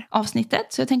här avsnittet.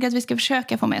 Så jag tänker att vi ska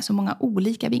försöka få med så många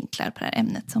olika vinklar på det här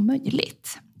ämnet som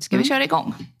möjligt. Ska vi köra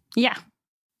igång? Ja.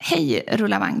 Hej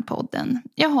Rullavagnpodden.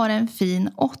 Jag har en fin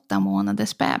 8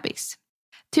 månaders bebis.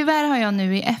 Tyvärr har jag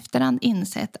nu i efterhand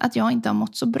insett att jag inte har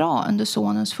mått så bra under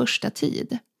sonens första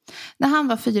tid. När han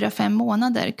var 4-5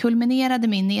 månader kulminerade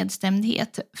min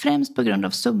nedstämdhet främst på grund av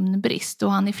sömnbrist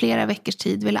och han i flera veckors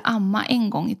tid ville amma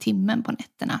 1 gång i timmen på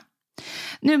nätterna.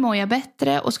 Nu mår jag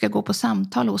bättre och ska gå på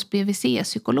samtal hos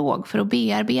BVC-psykolog för att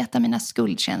bearbeta mina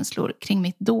skuldkänslor kring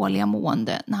mitt dåliga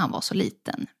mående när han var så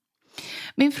liten.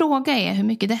 Min fråga är hur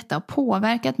mycket detta har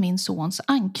påverkat min sons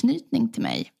anknytning till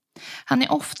mig. Han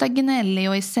är ofta gnällig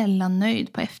och är sällan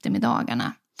nöjd på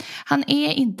eftermiddagarna. Han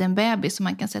är inte en bebis som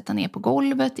man kan sätta ner på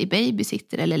golvet i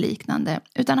babysitter eller liknande,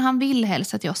 utan han vill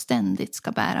helst att jag ständigt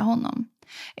ska bära honom.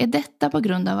 Är detta på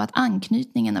grund av att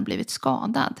anknytningen har blivit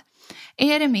skadad?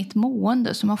 Är det mitt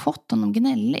mående som har fått honom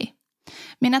gnällig?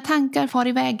 Mina tankar far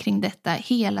iväg kring detta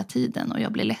hela tiden och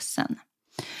jag blir ledsen.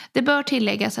 Det bör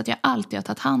tilläggas att jag alltid har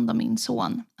tagit hand om min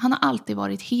son. Han har alltid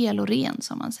varit hel och ren,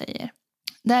 som man säger.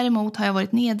 Däremot har jag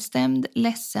varit nedstämd,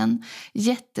 ledsen,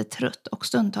 jättetrött och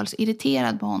stundtals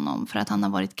irriterad på honom för att han har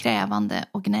varit krävande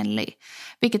och gnällig,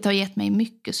 vilket har gett mig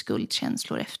mycket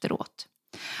skuldkänslor efteråt.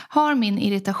 Har min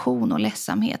irritation och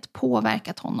ledsamhet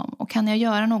påverkat honom och kan jag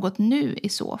göra något nu i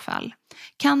så fall?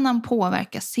 Kan han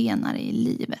påverka senare i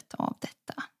livet av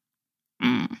detta?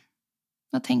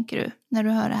 Vad tänker du när du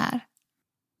hör det här?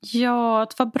 Ja,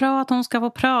 det var bra att hon ska få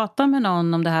prata med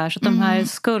någon om det här så att de här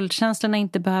skuldkänslorna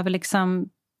inte behöver liksom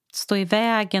stå i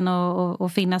vägen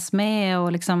och finnas med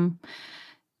och liksom,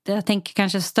 jag tänker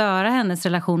kanske störa hennes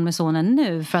relation med sonen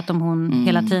nu, för att om hon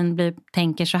hela tiden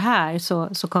tänker så här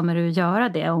så kommer du göra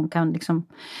det och hon kan liksom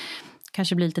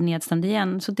kanske bli lite nedstämd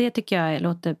igen. Så det tycker jag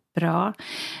låter bra.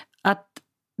 Att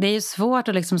det är ju svårt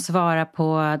att liksom svara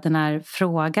på den här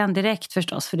frågan direkt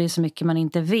förstås, för det är så mycket man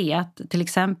inte vet. Till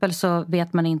exempel så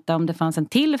vet man inte om det fanns en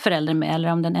till förälder med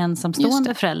eller om det är en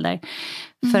ensamstående förälder.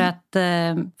 För att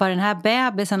vad den här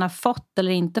bebisen har fått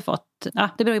eller inte fått,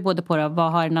 det beror ju både på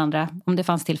vad har den andra, om det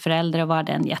fanns till förälder och vad har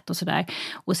den gett och sådär.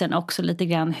 Och sen också lite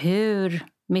grann hur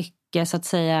mycket så att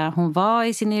säga hon var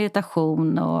i sin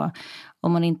irritation och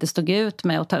om hon inte stod ut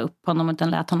med att ta upp honom utan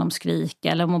lät honom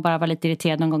skrika, eller om hon bara var lite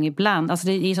irriterad någon gång ibland. Alltså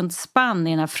det är sånt spann i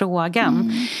den här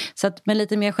frågan. Så att, men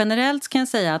lite mer generellt kan jag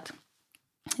säga att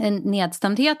en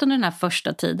nedstämdhet under den här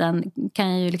första tiden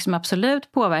kan ju liksom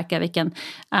absolut påverka vilken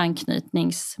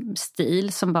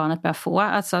anknytningsstil som barnet börjar få.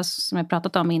 Alltså som jag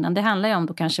pratat om innan, det handlar ju om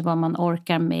då kanske vad man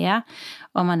orkar med.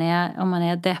 Om man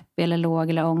är deppig eller låg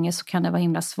eller ångest så kan det vara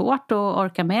himla svårt att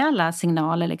orka med alla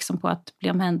signaler liksom på att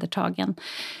bli omhändertagen.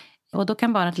 Och då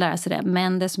kan barnet lära sig det.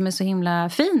 Men det som är så himla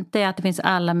fint är att det finns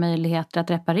alla möjligheter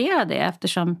att reparera det,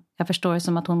 eftersom jag förstår det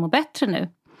som att hon mår bättre nu.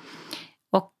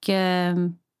 Och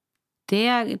det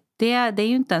är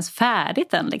ju inte ens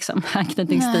färdigt än liksom,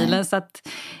 anknytningsstilen. Så att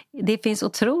det finns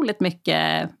otroligt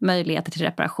mycket möjligheter till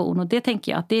reparation. Och det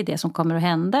tänker jag att det är det som kommer att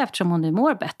hända eftersom hon nu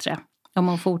mår bättre. Om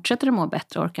hon fortsätter att må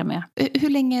bättre och orkar med. Hur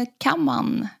länge kan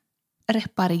man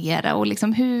reparera och liksom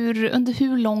under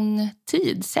hur lång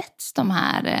tid sätts den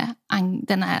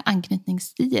här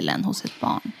anknytningsstilen hos ett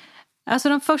barn? Alltså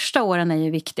de första åren är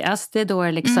ju viktigast. Det är då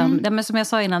det liksom, men som jag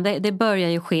sa innan, det börjar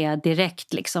ju ske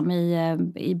direkt liksom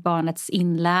i barnets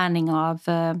inlärning av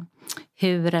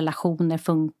hur relationer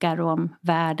funkar och om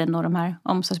världen och de här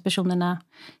omsorgspersonerna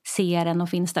ser en och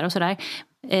finns där och sådär.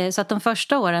 Så att de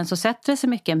första åren så sätter det sig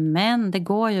mycket, men det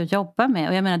går ju att jobba med.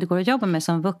 Och jag menar, det går att jobba med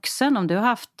som vuxen om du har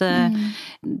haft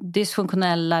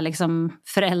dysfunktionella liksom,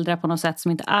 föräldrar på något sätt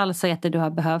som inte alls har gett det du har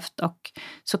behövt. Och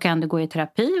så kan du gå i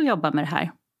terapi och jobba med det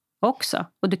här också.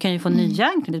 Och du kan ju få nya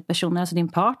anknytningspersoner. Alltså din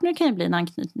partner kan ju bli en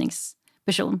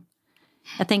anknytningsperson.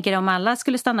 Jag tänker om alla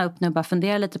skulle stanna upp nu och bara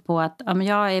fundera lite på att om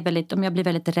jag blir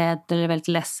väldigt rädd eller väldigt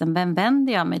ledsen, vem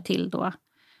vänder jag mig till då?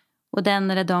 Och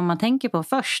den eller de man tänker på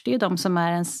först, det är ju de som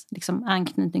är ens liksom,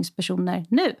 anknytningspersoner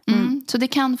nu. Så det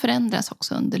kan förändras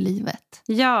också under livet.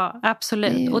 Ja,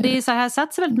 absolut. Och det är så här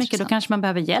satt sig väldigt mycket, då kanske man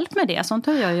behöver hjälp med det. Sånt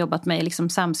har jag jobbat med, liksom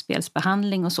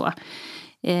samspelsbehandling och så.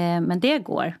 Men det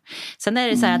går. Sen är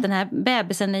det så här att den här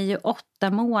bebisen är ju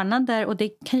 8 månader och det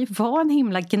kan ju vara en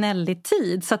himla gnällig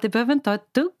tid, så att det behöver inte ha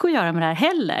ett dugg att göra med det här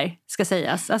heller, ska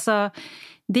sägas. Alltså,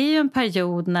 det är ju en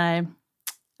period när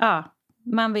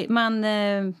man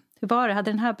hur var det?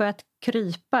 Hade den här börjat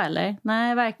krypa eller?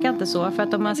 Nej, verkar inte så, för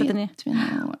att om man sätter ner...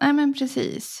 Nej, men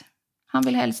precis. Han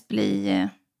vill helst bli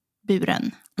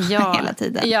buren hela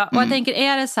tiden. Ja, och jag tänker,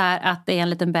 är det så här att det är en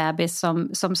liten bebis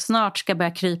som snart ska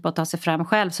börja krypa och ta sig fram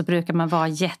själv, så brukar man vara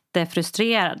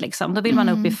jättefrustrerad. Liksom. Då vill man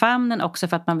upp i famnen också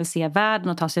för att man vill se världen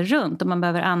och ta sig runt. Och man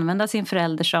behöver använda sin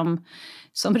förälder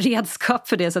som redskap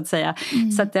för det, så att säga.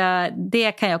 Så att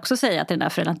det kan jag också säga till den här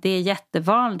föräldern, att det är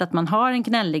jättevanligt att man har en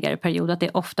gnälligare period, att det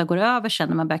ofta går över sen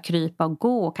när man börjar krypa och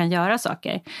gå och kan göra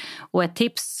saker. Och ett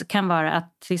tips kan vara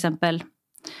att till exempel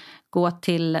gå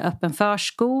till öppen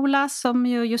förskola, som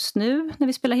ju just nu, när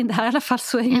vi spelar in det här i alla fall,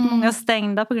 så är ju många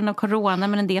stängda på grund av corona,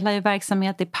 men en del har ju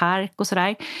verksamhet i park och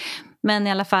sådär. Men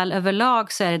i alla fall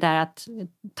överlag så är det där att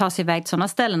ta sig iväg till sådana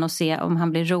ställen och se om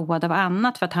han blir road av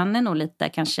annat, för att han är nog lite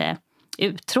kanske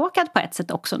uttråkad på ett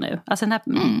sätt också nu. Alltså den här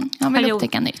han vill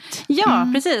upptäcka nytt. Ja,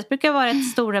 precis. Det brukar vara ett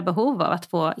stora behov av att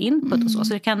få input och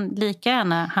så det kan lika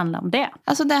gärna handla om det.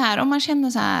 Alltså det här, om man känner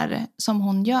så här som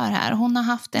hon gör här. Hon har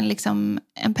haft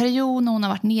en period när hon har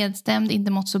varit nedstämd,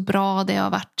 inte mått så bra. Det har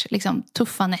varit liksom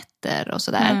tuffa nätter och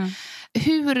sådär.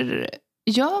 Hur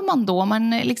gör man då? Man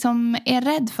liksom är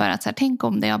rädd för att så här, tänk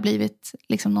om det har blivit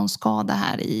liksom någon skada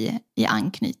här i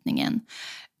anknytningen.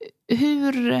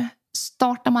 Hur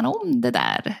startar man om det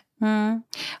där?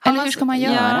 Eller hur ska man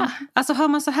göra? Ja, alltså har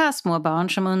man så här små barn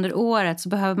som under året så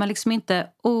behöver man liksom inte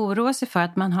oroa sig för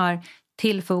att man har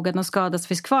tillfogat någon skada som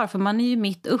finns kvar. För man är ju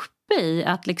mitt uppe i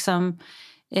att liksom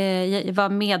vara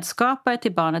medskapare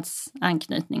till barnets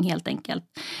anknytning helt enkelt.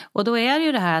 Och då är det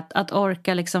ju det här att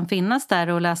orka liksom finnas där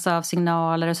och läsa av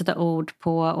signaler och sätta ord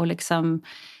på och liksom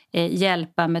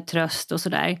hjälpa med tröst och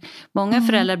sådär. Många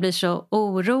föräldrar blir så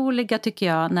oroliga tycker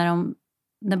jag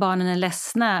när barnen är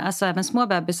ledsna, alltså även små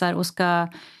bebisar och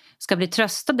ska bli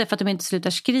tröstade för att de inte slutar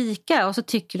skrika och så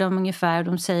tycker de ungefär,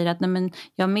 de säger att nej, men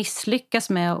jag misslyckas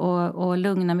med att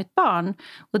lugna mitt barn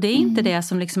och det är inte det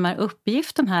som liksom är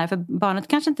uppgiften här, för barnet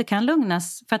kanske inte kan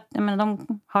lugnas för att jag menar,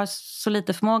 de har så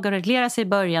lite förmåga att reglera sig i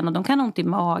början och de kan ha ont i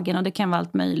magen och det kan vara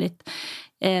allt möjligt,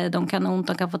 de kan ha ont,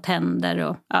 de kan få tänder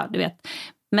och ja, du vet.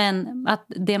 Men att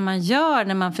det man gör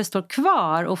när man förstår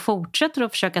kvar och fortsätter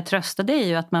att försöka trösta, det är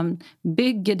ju att man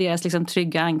bygger deras liksom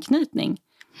trygga anknytning.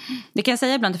 Det kan jag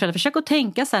säga ibland till föräldrar, försök att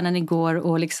tänka så här när ni går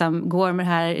och liksom går med det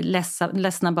här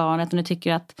ledsna barnet och ni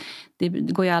tycker att det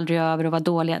går ju aldrig över och var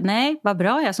dåliga. Nej, vad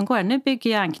bra jag som går här. Nu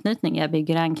bygger jag anknytning. Jag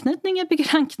bygger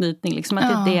anknytning. Liksom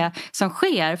att det är det som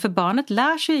sker. För barnet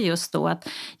lär sig just då att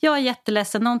jag är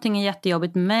jätteledsen, någonting är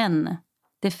jättejobbigt, men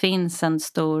det finns en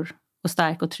stor och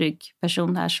stark och trygg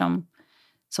person här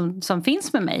som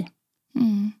finns med mig.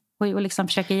 Och liksom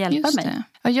försöker hjälpa mig.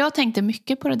 Ja, jag tänkte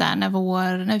mycket på det där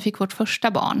när vi fick vårt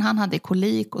första barn. Han hade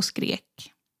kolik och skrek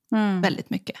väldigt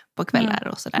mycket på kvällar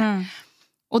och sådär.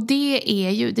 Och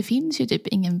det finns ju typ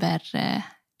ingen värre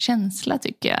känsla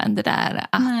tycker jag än det där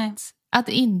att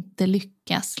inte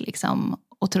lyckas liksom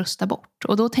och trösta bort.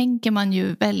 Och då tänker man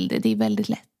ju det är väldigt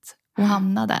lätt att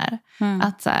hamna där.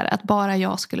 Att bara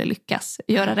jag skulle lyckas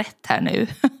göra rätt här nu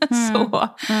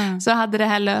så hade det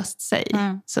här löst sig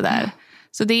sådär.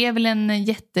 Så det är väl en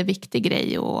jätteviktig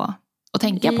grej att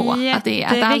tänka på.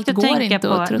 Att allt går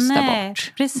inte att trösta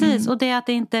bort. Precis, och det är att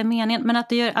det inte är meningen. Men att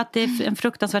det är en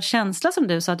fruktansvärd känsla som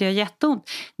du sa, att det gör jätteont.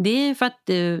 Det är ju för att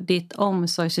ditt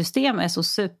omsorgssystem är så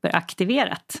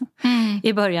superaktiverat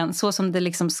i början. Så som det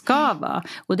liksom ska vara.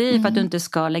 Och det är ju för att du inte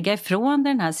ska lägga ifrån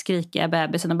den här skrikiga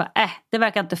bebisen och bara, det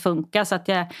verkar inte funka. Så att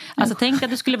tänk att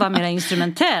du skulle vara mer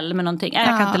instrumentell med någonting. Jag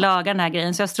kan inte laga den här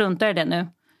grejen så jag struntar i det nu.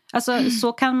 Alltså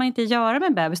så kan man inte göra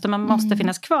med bebis, man måste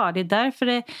finnas kvar. Det är därför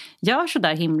det gör så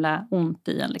där himla ont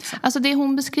i en. Liksom. Alltså det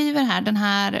hon beskriver här, den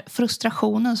här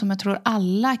frustrationen som jag tror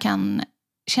alla kan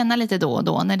känna lite då och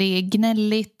då. När det är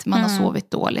gnälligt, man har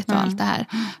sovit dåligt och allt det här.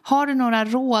 Har du några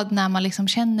råd när man liksom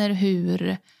känner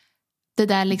hur det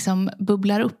där liksom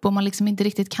bubblar upp och man liksom inte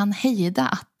riktigt kan hejda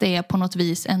att det på något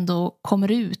vis ändå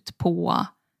kommer ut på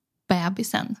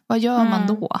bebisen? Vad gör man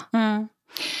då?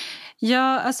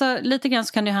 Ja, alltså lite grann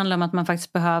så kan det handla om att man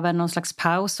faktiskt behöver någon slags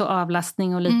paus och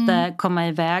avlastning och lite komma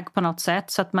iväg på något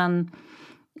sätt. Så att man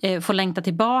får längta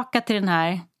tillbaka till den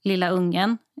här lilla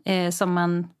ungen som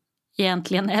man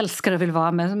egentligen älskar och vill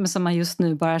vara med. Men som man just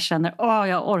nu bara känner,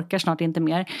 jag orkar snart inte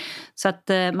mer. Så att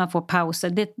man får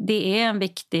pauser. Det är en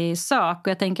viktig sak.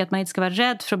 Och jag tänker att man inte ska vara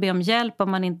rädd för att be om hjälp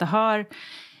om man inte har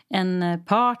en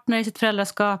partner i sitt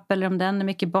föräldraskap. Eller om den är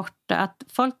mycket borta. Att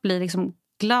folk blir liksom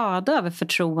glada över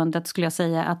förtroendet skulle jag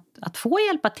säga att få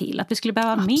hjälpa till. Att vi skulle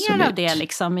behöva mer av det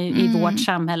liksom i vårt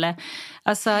samhälle.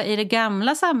 Alltså i det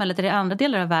gamla samhället, i det andra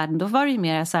delar av världen, då var det ju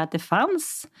mer så att det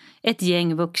fanns ett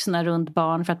gäng vuxna runt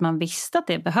barn för att man visste att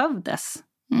det behövdes.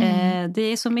 Det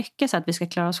är så mycket så att vi ska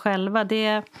klara oss själva. Det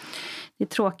är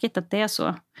tråkigt att det är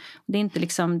så. Det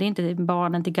är inte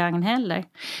barnen till gagn heller.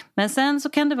 Men sen så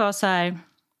kan det vara så här,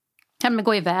 kan man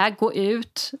gå iväg, gå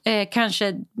ut.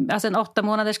 Kanske, alltså en 8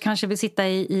 månaders kanske vill sitta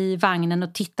i vagnen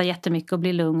och titta jättemycket och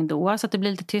bli lugn då. Så att det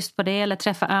blir lite tyst på det. Eller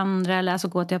träffa andra. Eller alltså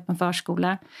gå till öppen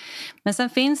förskola. Men sen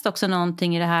finns det också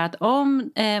någonting i det här att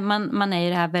om man är i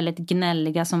det här väldigt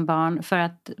gnälliga som barn. För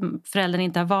att föräldern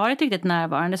inte har varit riktigt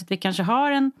närvarande. Så att vi kanske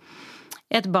har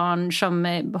ett barn som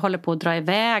håller på att dra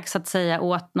iväg så att säga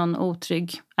åt någon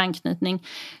otrygg anknytning.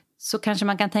 så kanske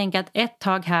man kan tänka att ett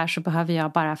tag här så behöver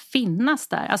jag bara finnas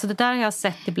där. Alltså det där har jag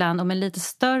sett ibland om en lite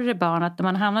större barn, att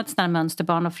man har hamnat i sådana här mönster,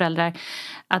 barn och föräldrar,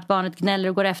 att barnet gnäller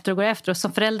och går efter och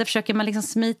som förälder försöker man liksom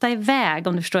smita iväg,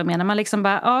 om du förstår vad jag menar. Man liksom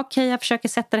bara, okej, jag försöker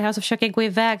sätta det här och så försöker jag gå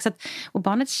iväg. Så att, och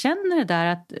barnet känner det där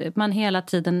att man hela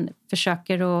tiden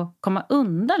försöker att komma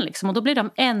undan liksom, och då blir de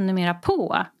ännu mera på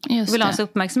och vill ha hans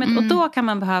uppmärksamhet. Och då kan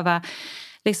man behöva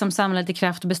liksom samla lite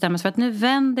kraft och bestämma sig för att nu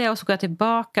vänder jag och så går jag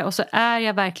tillbaka och så är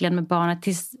jag verkligen med barnet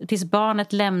tills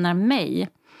barnet lämnar mig.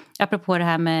 Apropå det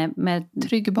här med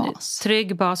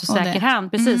trygg bas och säker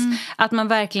hand. Precis. Att man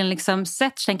verkligen liksom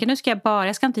tänker, nu ska jag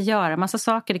ska inte göra massa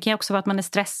saker. Det kan ju också vara att man är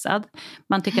stressad.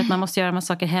 Man tycker att man måste göra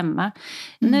massa saker hemma.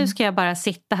 Nu ska jag bara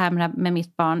sitta här med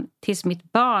mitt barn tills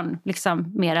mitt barn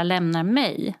liksom mera lämnar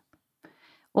mig.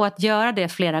 Och att göra det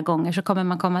flera gånger så kommer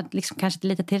man komma liksom kanske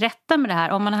lite till rätta med det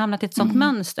här. Om man har hamnat i ett sånt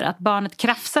mönster att barnet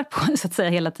krafsar på så att säga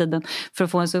hela tiden för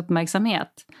att få ens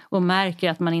uppmärksamhet. Och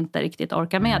märker att man inte riktigt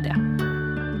orkar med det.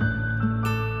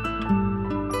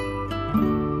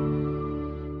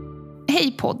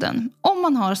 Hej podden! Om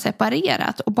man har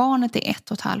separerat och barnet är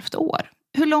 1,5 år.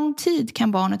 Hur lång tid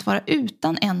kan barnet vara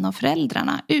utan en av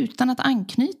föräldrarna utan att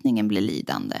anknytningen blir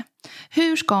lidande?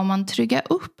 Hur ska man trygga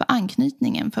upp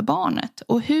anknytningen för barnet?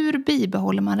 Och hur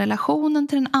bibehåller man relationen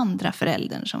till den andra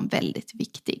föräldern som väldigt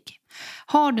viktig?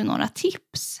 Har du några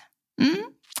tips?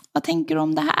 Vad tänker du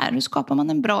om det här? Hur skapar man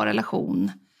en bra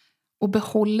relation och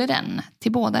behåller den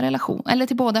till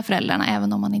till båda föräldrarna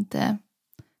även om man inte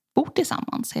bor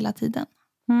tillsammans hela tiden?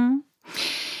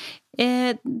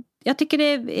 Jag tycker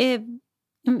det är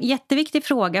en jätteviktig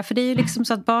fråga, för det är ju liksom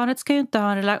så att barnet ska ju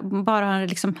inte bara ha en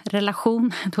liksom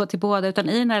relation då till båda, utan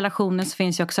i den här relationen så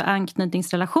finns ju också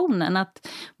anknytningsrelationen, att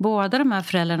båda de här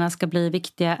föräldrarna ska bli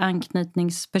viktiga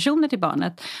anknytningspersoner till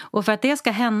barnet. Och för att det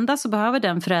ska hända så behöver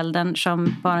den föräldern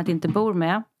som barnet inte bor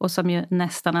med, och som ju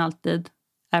nästan alltid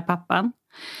är pappan,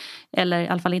 eller i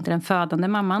alla fall inte den födande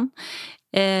mamman,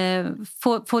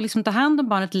 får liksom ta hand om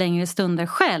barnet längre stunder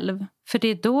själv. För det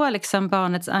är då liksom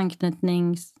barnets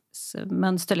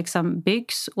anknytningsmönster liksom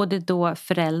byggs, och det är då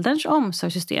förälderns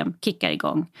omsorgssystem kickar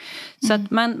igång. Så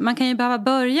att man kan ju behöva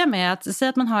börja med att säga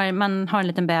att man har en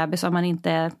liten bebis, om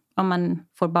man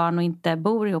får barn och inte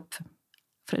bor ihop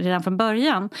redan från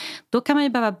början. Då kan man ju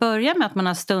behöva börja med att man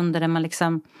har stunder där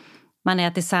man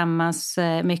är tillsammans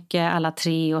mycket alla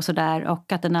tre och sådär,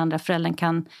 och att den andra föräldern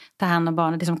kan ta hand om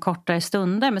barnet liksom kortare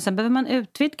stunder. Men sen behöver man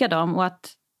utvidga dem, och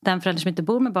att den förälder som inte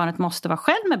bor med barnet måste vara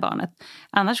själv med barnet.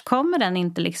 Annars kommer den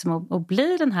inte liksom att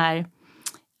bli den här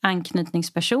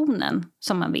anknytningspersonen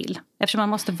som man vill. Eftersom man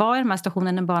måste vara i de här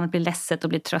situationerna när barnet blir ledset och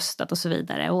blir tröstat och så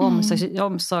vidare. Och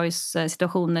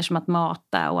omsorgssituationer som att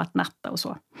mata och att natta och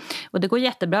så. Och det går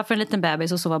jättebra för en liten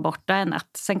bebis att sova borta en natt.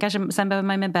 Sen behöver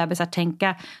man med bebisar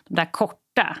tänka de där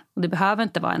korta. Och det behöver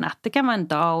inte vara en natt. Det kan vara en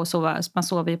dag och man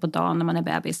sover ju på dagen när man är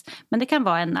bebis. Men det kan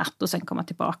vara en natt och sen komma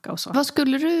tillbaka och så. Vad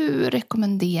skulle du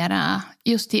rekommendera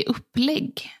just i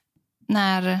upplägg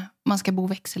när man ska bo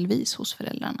växelvis hos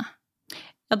föräldrarna?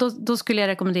 Ja, då skulle jag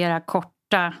rekommendera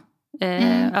korta,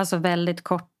 alltså väldigt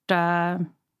korta,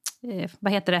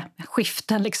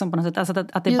 skiften liksom på något sätt. Alltså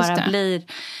att det bara blir,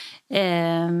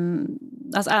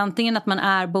 alltså antingen att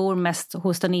man bor mest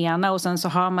hos den ena, och sen så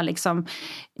har man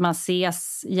man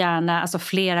ses gärna alltså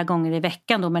flera gånger i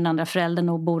veckan då med den andra föräldern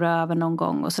och bor över någon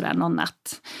gång och sådär, någon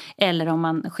natt. Eller om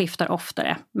man skiftar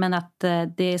oftare. Men att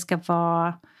det ska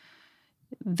vara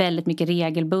väldigt mycket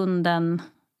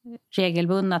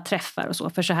regelbundna träffar och så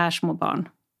för så här små barn.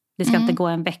 Det ska inte gå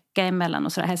en vecka emellan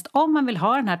och sådär. Helst om man vill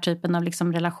ha den här typen av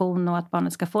relation och att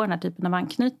barnet ska få den här typen av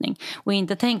anknytning. Och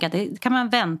inte tänka att det kan man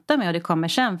vänta med och det kommer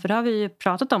sen. För det har vi ju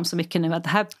pratat om så mycket nu att det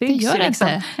här byggs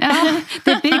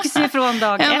det byggs ju från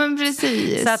dag 1. Men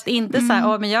precis. Så att inte så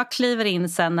här, men jag kliver in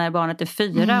sen när barnet är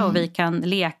 4 och vi kan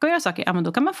leka och göra saker. Ja, men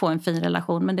då kan man få en fin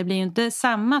relation. Men det blir ju inte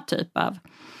samma typ av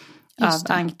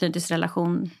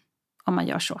anknytningsrelation om man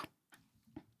gör så.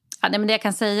 Ja, men det jag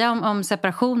kan säga om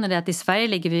separationer är att i Sverige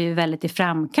ligger vi väldigt i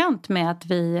framkant med att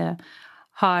vi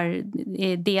har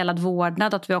delad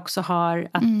vårdnad, att vi också har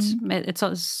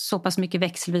ett så pass mycket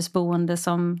växelvis boende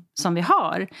som vi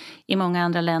har. I många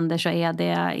andra länder så är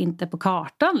det inte på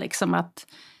kartan att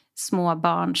små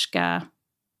barn ska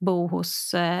bo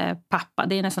hos pappa.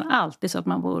 Det är nästan alltid så att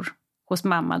man bor hos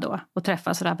mamma då och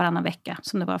träffas sådär varannan vecka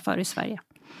som det var förr i Sverige.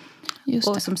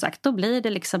 Och som sagt, då blir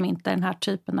det inte den här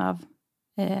typen av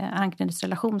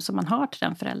anknytningsrelation som man har till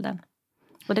den föräldern.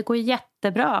 Och det går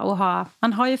jättebra att ha.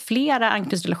 Man har ju flera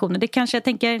anknytningsrelationer. Det kanske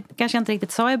jag inte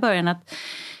riktigt sa i början, att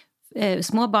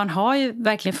små barn har ju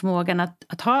verkligen förmågan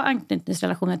att ha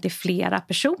anknytningsrelationer till flera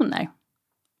personer.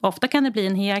 Ofta kan det bli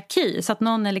en hierarki, så att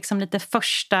någon är lite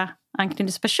första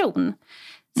anknytningsperson.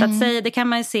 Så att säga, det kan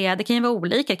man ju se, det kan ju vara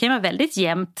olika. Det kan ju vara väldigt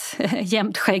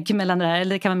jämnt skägg mellan det där,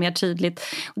 eller det kan vara mer tydligt.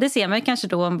 Och det ser man ju kanske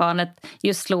då om barnet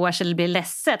just slår sig eller blir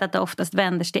ledset, att det oftast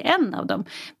vänder sig till en av dem.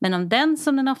 Men om den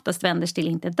som den oftast vänder sig till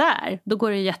inte är där, då går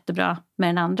det ju jättebra med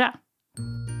den andra.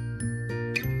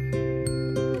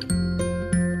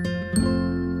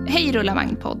 Hej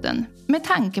Rullavagn-podden. Med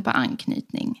tanke på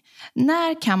anknytning,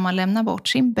 när kan man lämna bort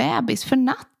sin bebis för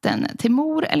natten till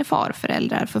mor- eller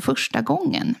farföräldrar för första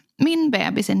gången? Min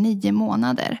bebis är 9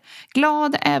 månader.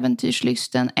 Glad,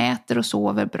 äventyrslysten, äter och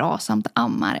sover bra samt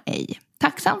ammar ej.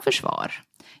 Tacksam för svar.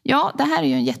 Ja, det här är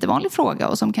ju en jättevanlig fråga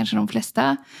och som kanske de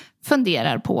flesta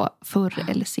funderar på förr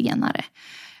eller senare.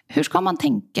 Hur ska man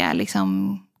tänka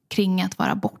liksom, kring att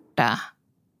vara borta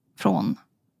från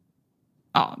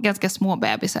ganska små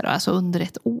bebisar, alltså under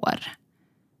 1 år?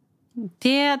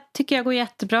 Det tycker jag går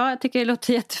jättebra. Jag tycker det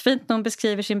låter jättefint när hon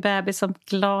beskriver sin bebis som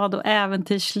glad och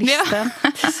äventyrslysten.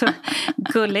 Ja. Det är så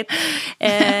gulligt.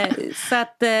 Så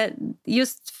att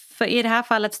just för i det här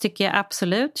fallet tycker jag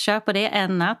absolut, kör på det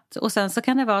en natt. Och sen så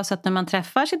kan det vara så att när man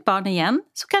träffar sitt barn igen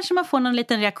så kanske man får någon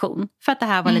liten reaktion. För att det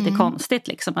här var lite konstigt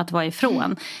liksom, att vara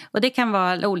ifrån. Och det kan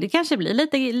vara olika, kanske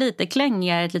blir lite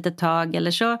klängigare ett litet tag.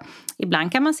 Eller så,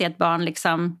 ibland kan man se att barn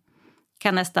liksom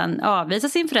kan nästan avvisa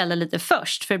sin förälder lite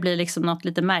först. För det blir liksom något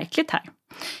lite märkligt här.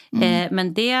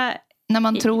 Men det... När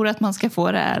man tror att man ska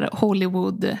få det här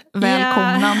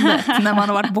Hollywood-välkomnandet när man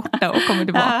har varit borta och kommer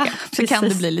tillbaka. Så kan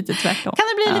det bli lite tvärtom. Kan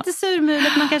det bli lite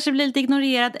surmulet, man kanske blir lite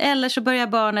ignorerad. Eller så börjar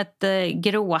barnet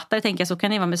gråta. Jag tänker så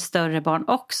kan det vara med större barn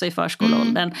också i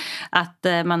förskoleåldern. Att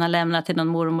man har lämnat till någon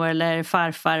mormor eller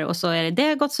farfar. Och så är det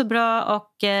har gått så bra.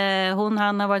 Och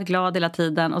han har varit glad hela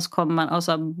tiden. Och så kommer man och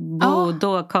så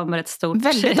då kommer ett stort...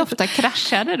 Väldigt ofta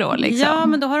kraschar det då liksom. Ja,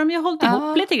 men då har de ju hållit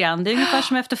ihop lite grann. Det är ungefär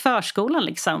som efter förskolan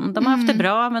liksom. De har haft det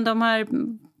bra, men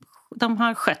de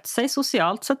har skött sig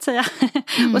socialt så att säga.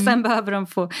 Och sen behöver de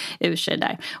få ur sig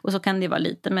där. Och så kan det vara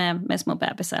lite med små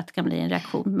bebisar att det kan bli en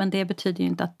reaktion. Men det betyder ju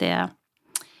inte att det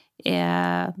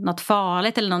är något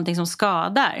farligt eller någonting som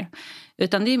skadar.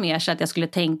 Utan det är mer så att jag skulle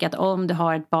tänka att om du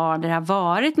har ett barn där det har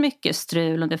varit mycket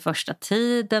strul under första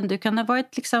tiden. Du kan ha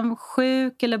varit liksom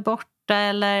sjuk eller borta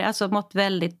eller alltså mått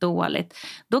väldigt dåligt.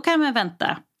 Då kan man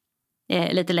vänta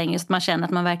lite längre så att man känner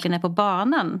att man verkligen är på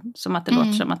banan, som att det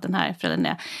låter som att den här föräldern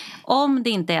är. Om det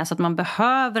inte är så att man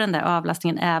behöver den där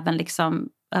avlastningen även liksom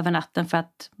över natten för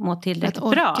att må tillräckligt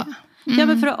bra. Ja,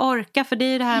 men för att orka, för det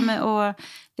är ju det här med att,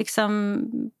 liksom,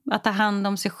 att ta hand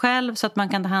om sig själv så att man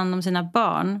kan ta hand om sina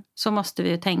barn. Så måste vi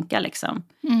ju tänka liksom.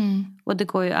 Och det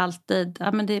går ju alltid,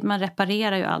 man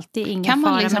reparerar ju alltid, ingen kan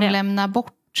man fara liksom med det. lämna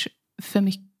bort för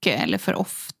mycket eller för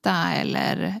ofta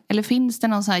eller finns det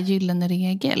någon sån här gyllene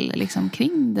regel liksom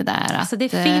kring det där? Alltså det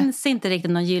finns inte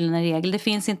riktigt någon gyllene regel. Det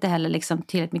finns inte heller liksom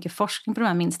tillräckligt mycket forskning på de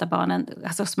här minsta barnen.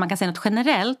 Alltså man kan säga något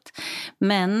generellt.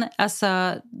 Men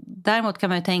alltså, däremot kan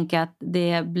man ju tänka att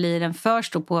det blir en för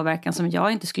stor påverkan som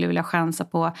jag inte skulle vilja chansa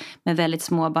på med väldigt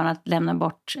små barn att lämna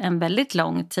bort en väldigt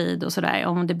lång tid och sådär.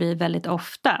 Om det blir väldigt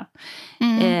ofta.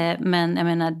 Men jag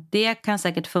menar, det kan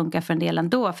säkert funka för en del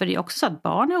ändå. För det är också så att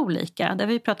barn är olika. Det har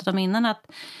vi pratat om innan att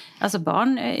alltså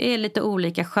barn är lite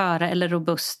olika sköra eller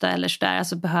robusta eller sådär.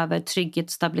 Alltså behöver trygghet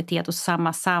och stabilitet och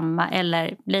samma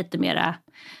eller lite mera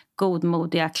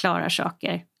godmodiga, klara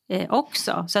saker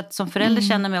också. Så att som förälder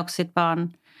känner man också sitt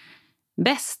barn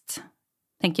bäst,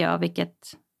 tänker jag,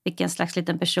 vilken slags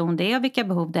liten person det är och vilka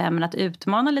behov det är. Men att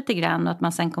utmana lite grann och att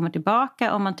man sen kommer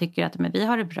tillbaka om man tycker att men vi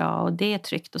har det bra och det är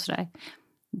tryggt och sådär.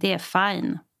 Det är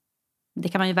fine. Det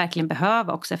kan man ju verkligen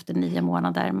behöva också efter 9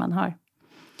 månader man har.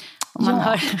 Om man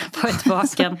har varit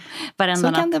vaken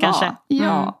varenda natt kanske. Vara.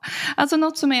 Ja, alltså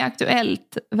något som är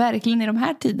aktuellt verkligen i de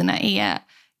här tiderna är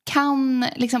kan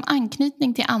liksom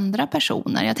anknytning till andra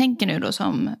personer. Jag tänker nu då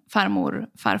som farmor,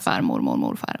 farfar, mormor,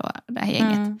 morfar och det här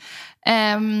gänget.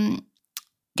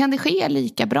 Kan det ske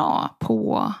lika bra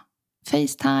på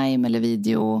FaceTime eller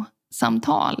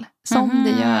videosamtal som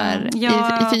det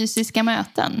gör i fysiska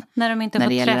möten? När de inte när får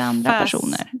det gäller träffas. andra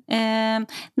personer?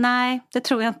 Nej, det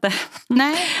tror jag inte.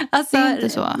 Nej, alltså, det är inte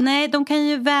så. Nej, de kan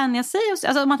ju vänja sig.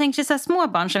 Alltså, om man tänker sig så här små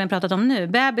barn som vi pratat om nu,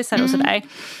 bebisar och sådär.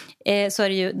 Så är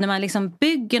det ju när man liksom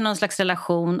bygger någon slags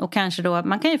relation och kanske då,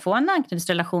 man kan ju få en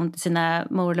anknytningsrelation till sina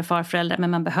mor- eller farföräldrar,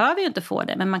 men man behöver ju inte få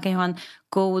det. Men man kan ju ha en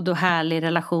god och härlig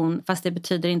relation, fast det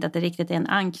betyder inte att det riktigt är en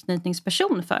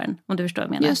anknytningsperson för en, om du förstår vad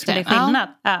jag menar. Just det, det är skillnad.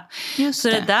 Ja. Just så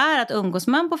det där här att umgås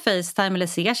man på FaceTime eller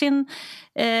ser sin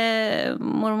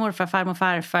mormor, morfar, farmor,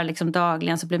 farfar liksom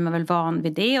dagligen, så blir man väl van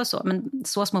vid det och så. Men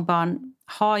så små barn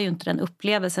har ju inte den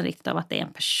upplevelsen riktigt av att det är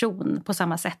en person på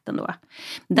samma sätt ändå.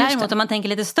 Däremot om man tänker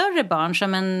lite större barn,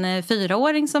 som en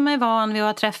 4-åring som är van vid att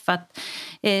ha träffat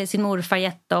sin morfar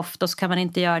jätteofta, och så kan man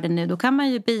inte göra det nu, då kan man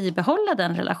ju bibehålla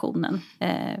den relationen.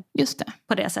 Just det.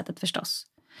 På det sättet förstås.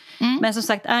 Men som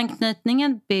sagt,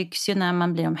 anknytningen byggs ju när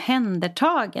man blir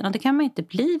omhändertagen, och det kan man inte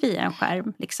bli via en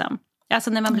skärm liksom.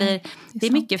 Alltså när man blir, det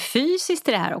är mycket fysiskt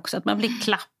i det här också, att man blir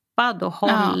klappad och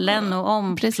hållen och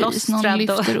omplåstrad. Precis, någon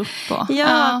lyfter upp och...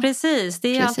 Ja, precis.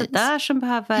 Det är allt det där som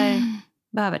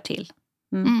behöver till.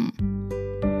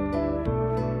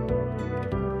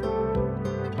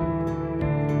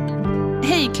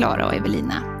 Hej Klara och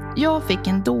Evelina. Jag fick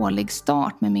en dålig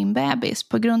start med min bebis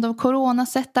på grund av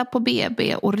coronasätta på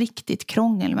BB och riktigt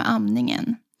krångel med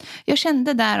amningen. Jag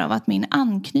kände därav att min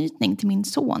anknytning till min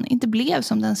son inte blev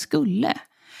som den skulle.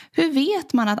 Hur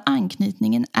vet man att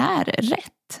anknytningen är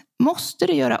rätt? Måste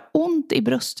det göra ont i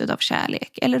bröstet av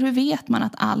kärlek? Eller hur vet man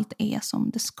att allt är som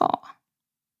det ska?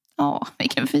 Ja,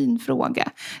 vilken fin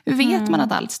fråga. Hur vet man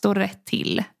att allt står rätt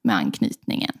till med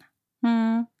anknytningen?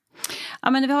 Ja,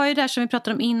 men vi har ju det där som vi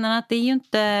pratade om innan, att det är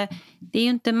ju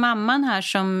inte mamman här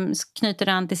som knyter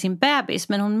an till sin bebis,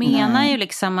 men hon menar ju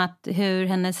liksom att hur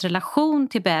hennes relation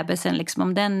till bebisen, liksom,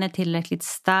 om den är tillräckligt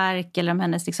stark, eller om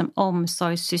hennes liksom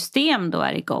omsorgssystem då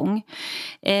är igång.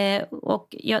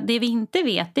 Och det vi inte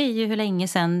vet, det är ju hur länge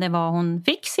sedan det var hon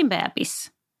fick sin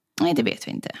bebis. Nej, det vet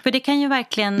vi inte. För det kan ju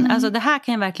verkligen, alltså det här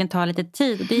kan ju verkligen ta lite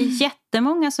tid. Och det är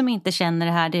jättemånga som inte känner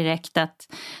det här direkt,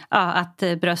 att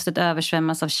bröstet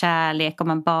översvämmas av kärlek, om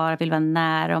man bara vill vara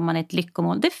nära, om man är ett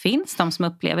lyckomål. Det finns de som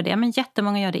upplever det, men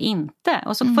jättemånga gör det inte.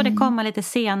 Och så får det komma lite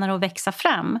senare och växa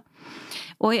fram.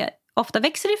 Och ofta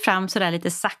växer det fram sådär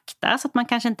lite sakta, så att man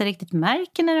kanske inte riktigt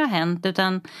märker när det har hänt,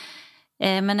 utan...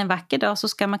 Men en vacker dag så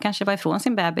ska man kanske vara ifrån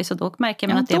sin bebis, och då märker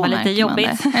man att det var lite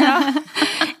jobbigt.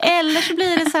 Eller så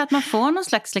blir det så att man får någon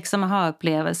slags liksom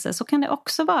aha-upplevelse. Så kan det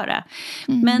också vara.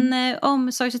 Men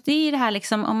omsorg, det är det här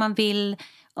liksom, om man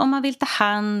vill ta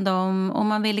hand om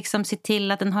man vill liksom se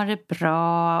till att den har det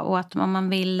bra, och att om man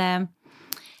vill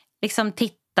liksom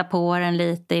titta på den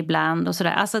lite ibland och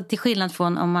sådär. Alltså till skillnad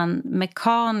från om man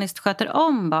mekaniskt sköter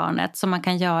om barnet, som man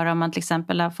kan göra om man till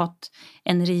exempel har fått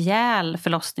en rejäl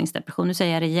förlossningsdepression. Nu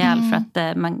säger jag rejäl för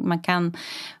att man kan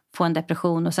få en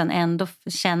depression och sen ändå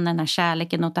känna den här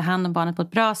kärleken och ta hand om barnet på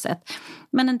ett bra sätt.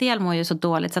 Men en del mår ju så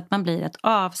dåligt så att man blir rätt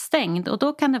avstängd, och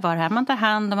då kan det vara det här, man tar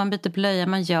hand om, man byter blöja,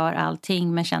 man gör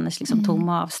allting, men känner sig liksom tom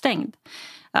och avstängd.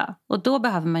 Ja, och då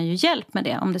behöver man ju hjälp med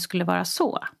det, om det skulle vara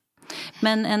så.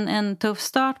 Men en tuff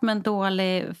start med en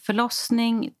dålig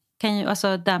förlossning kan ju,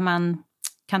 alltså där man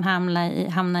kan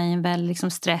hamna i en väldigt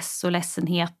liksom stress och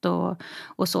ledsenhet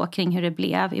och så kring hur det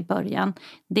blev i början.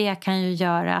 Det kan ju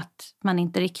göra att man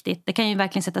inte riktigt, det kan ju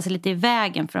verkligen sätta sig lite i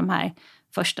vägen för de här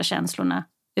första känslorna,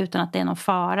 utan att det är någon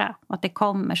fara, och att det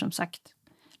kommer som sagt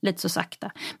lite så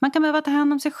sakta. Man kan behöva ta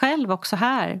hand om sig själv också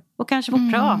här, och kanske få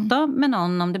prata med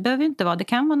någon om det. Behöver ju inte vara, det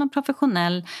kan vara någon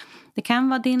professionell, det kan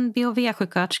vara din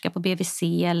BHV-sjuksköterska på BVC,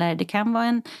 eller det kan vara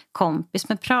en kompis,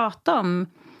 men prata om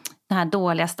den här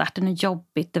dåliga starten, hur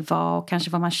jobbigt det var, och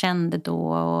kanske vad man kände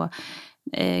då, och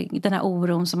den här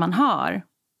oron som man har.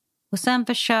 Och sen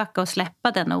försöka att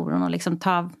släppa den oron och liksom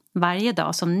ta varje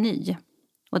dag som ny.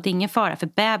 Och det är ingen fara för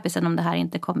bebisen om det här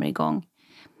inte kommer igång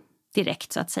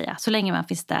direkt, så att säga. Så länge man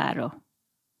finns där och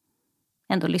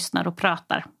ändå lyssnar och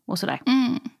pratar och sådär.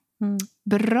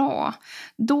 Bra.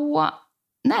 Då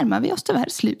närmar vi oss tyvärr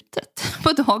slutet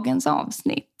på dagens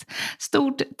avsnitt.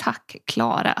 Stort tack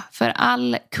Klara för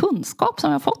all kunskap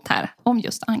som jag har fått här om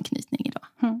just anknytning idag.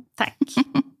 Tack.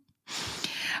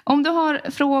 Om du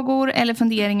har frågor eller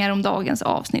funderingar om dagens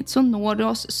avsnitt, så når du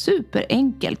oss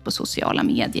superenkelt på sociala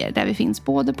medier, där vi finns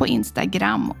både på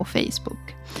Instagram och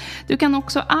Facebook. Du kan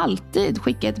också alltid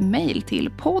skicka ett mejl till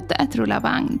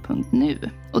podd@rullavagn.nu,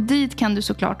 och dit kan du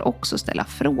såklart också ställa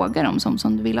frågor om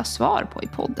som du vill ha svar på i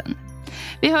podden.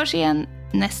 Vi hörs igen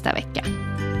nästa vecka.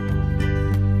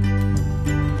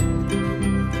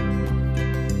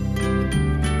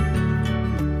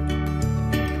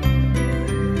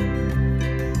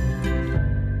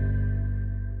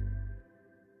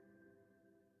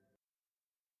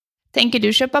 Tänker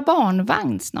du köpa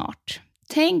barnvagn snart?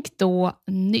 Tänk då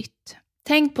nytt.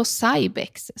 Tänk på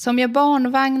Cybex, som gör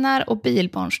barnvagnar och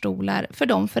bilbarnstolar för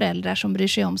de föräldrar som bryr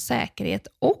sig om säkerhet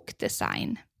och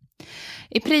design.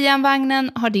 I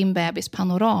Prianvagnen har din bebis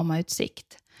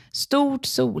panoramautsikt, stort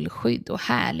solskydd och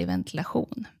härlig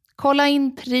ventilation. Kolla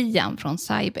in Prian från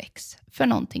Cybex för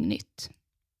någonting nytt.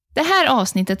 Det här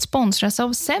avsnittet sponsras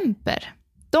av Semper.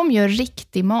 De gör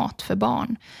riktig mat för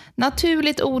barn.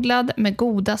 Naturligt odlad med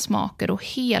goda smaker och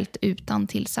helt utan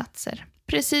tillsatser.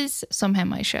 Precis som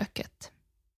hemma i köket.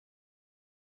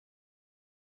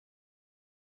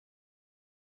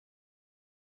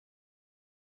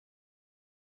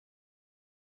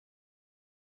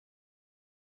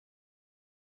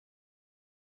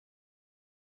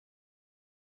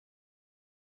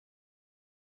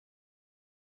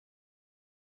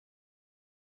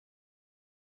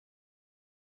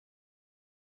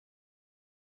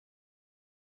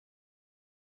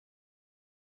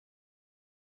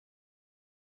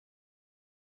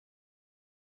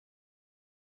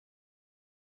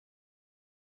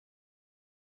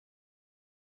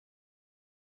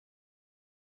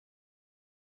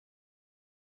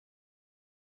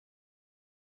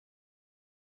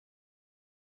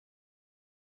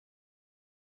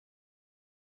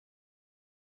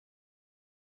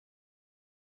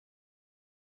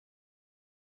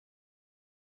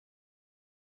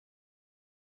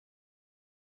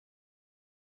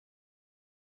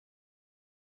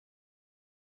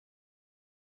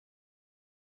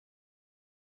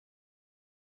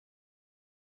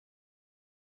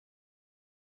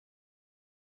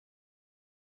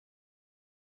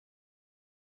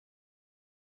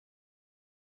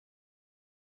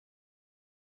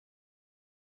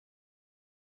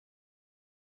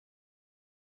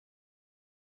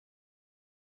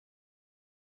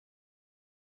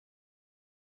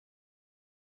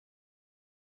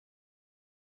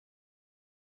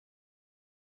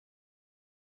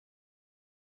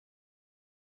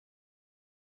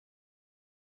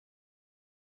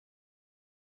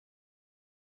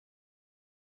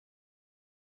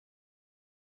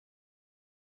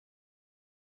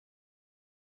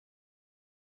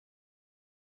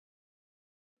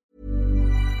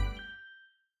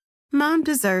 Mom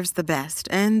deserves the best,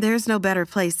 and there's no better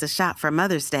place to shop for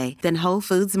Mother's Day than Whole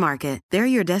Foods Market. They're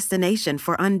your destination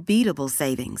for unbeatable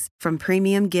savings, from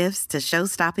premium gifts to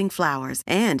show-stopping flowers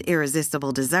and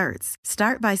irresistible desserts.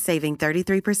 Start by saving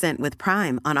 33% with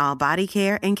Prime on all body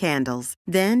care and candles.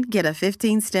 Then get a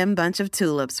 15-stem bunch of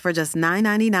tulips for just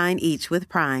 $9.99 each with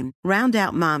Prime. Round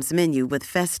out Mom's menu with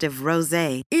festive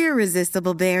rosé,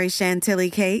 irresistible berry chantilly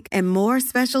cake, and more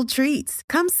special treats.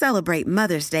 Come celebrate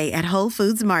Mother's Day at Whole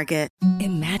Foods Market.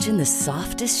 Imagine the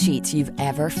softest sheets you've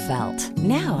ever felt.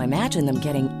 Now imagine them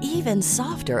getting even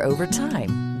softer over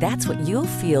time. That's what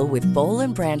you'll feel with Boll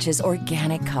 & Branch's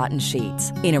organic cotton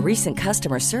sheets. In a recent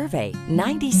customer survey,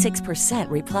 96%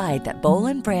 replied that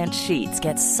Boll & Branch sheets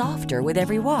get softer with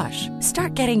every wash.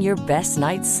 Start getting your best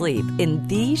night's sleep in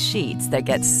these sheets that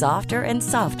get softer and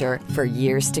softer for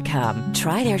years to come.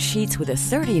 Try their sheets with a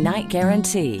 30-night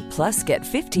guarantee. Plus, get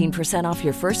 15% off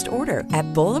your first order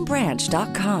at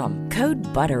bollandbranch.com. Code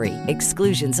BUTTERY.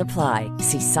 Exclusions apply.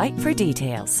 See site for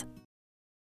details.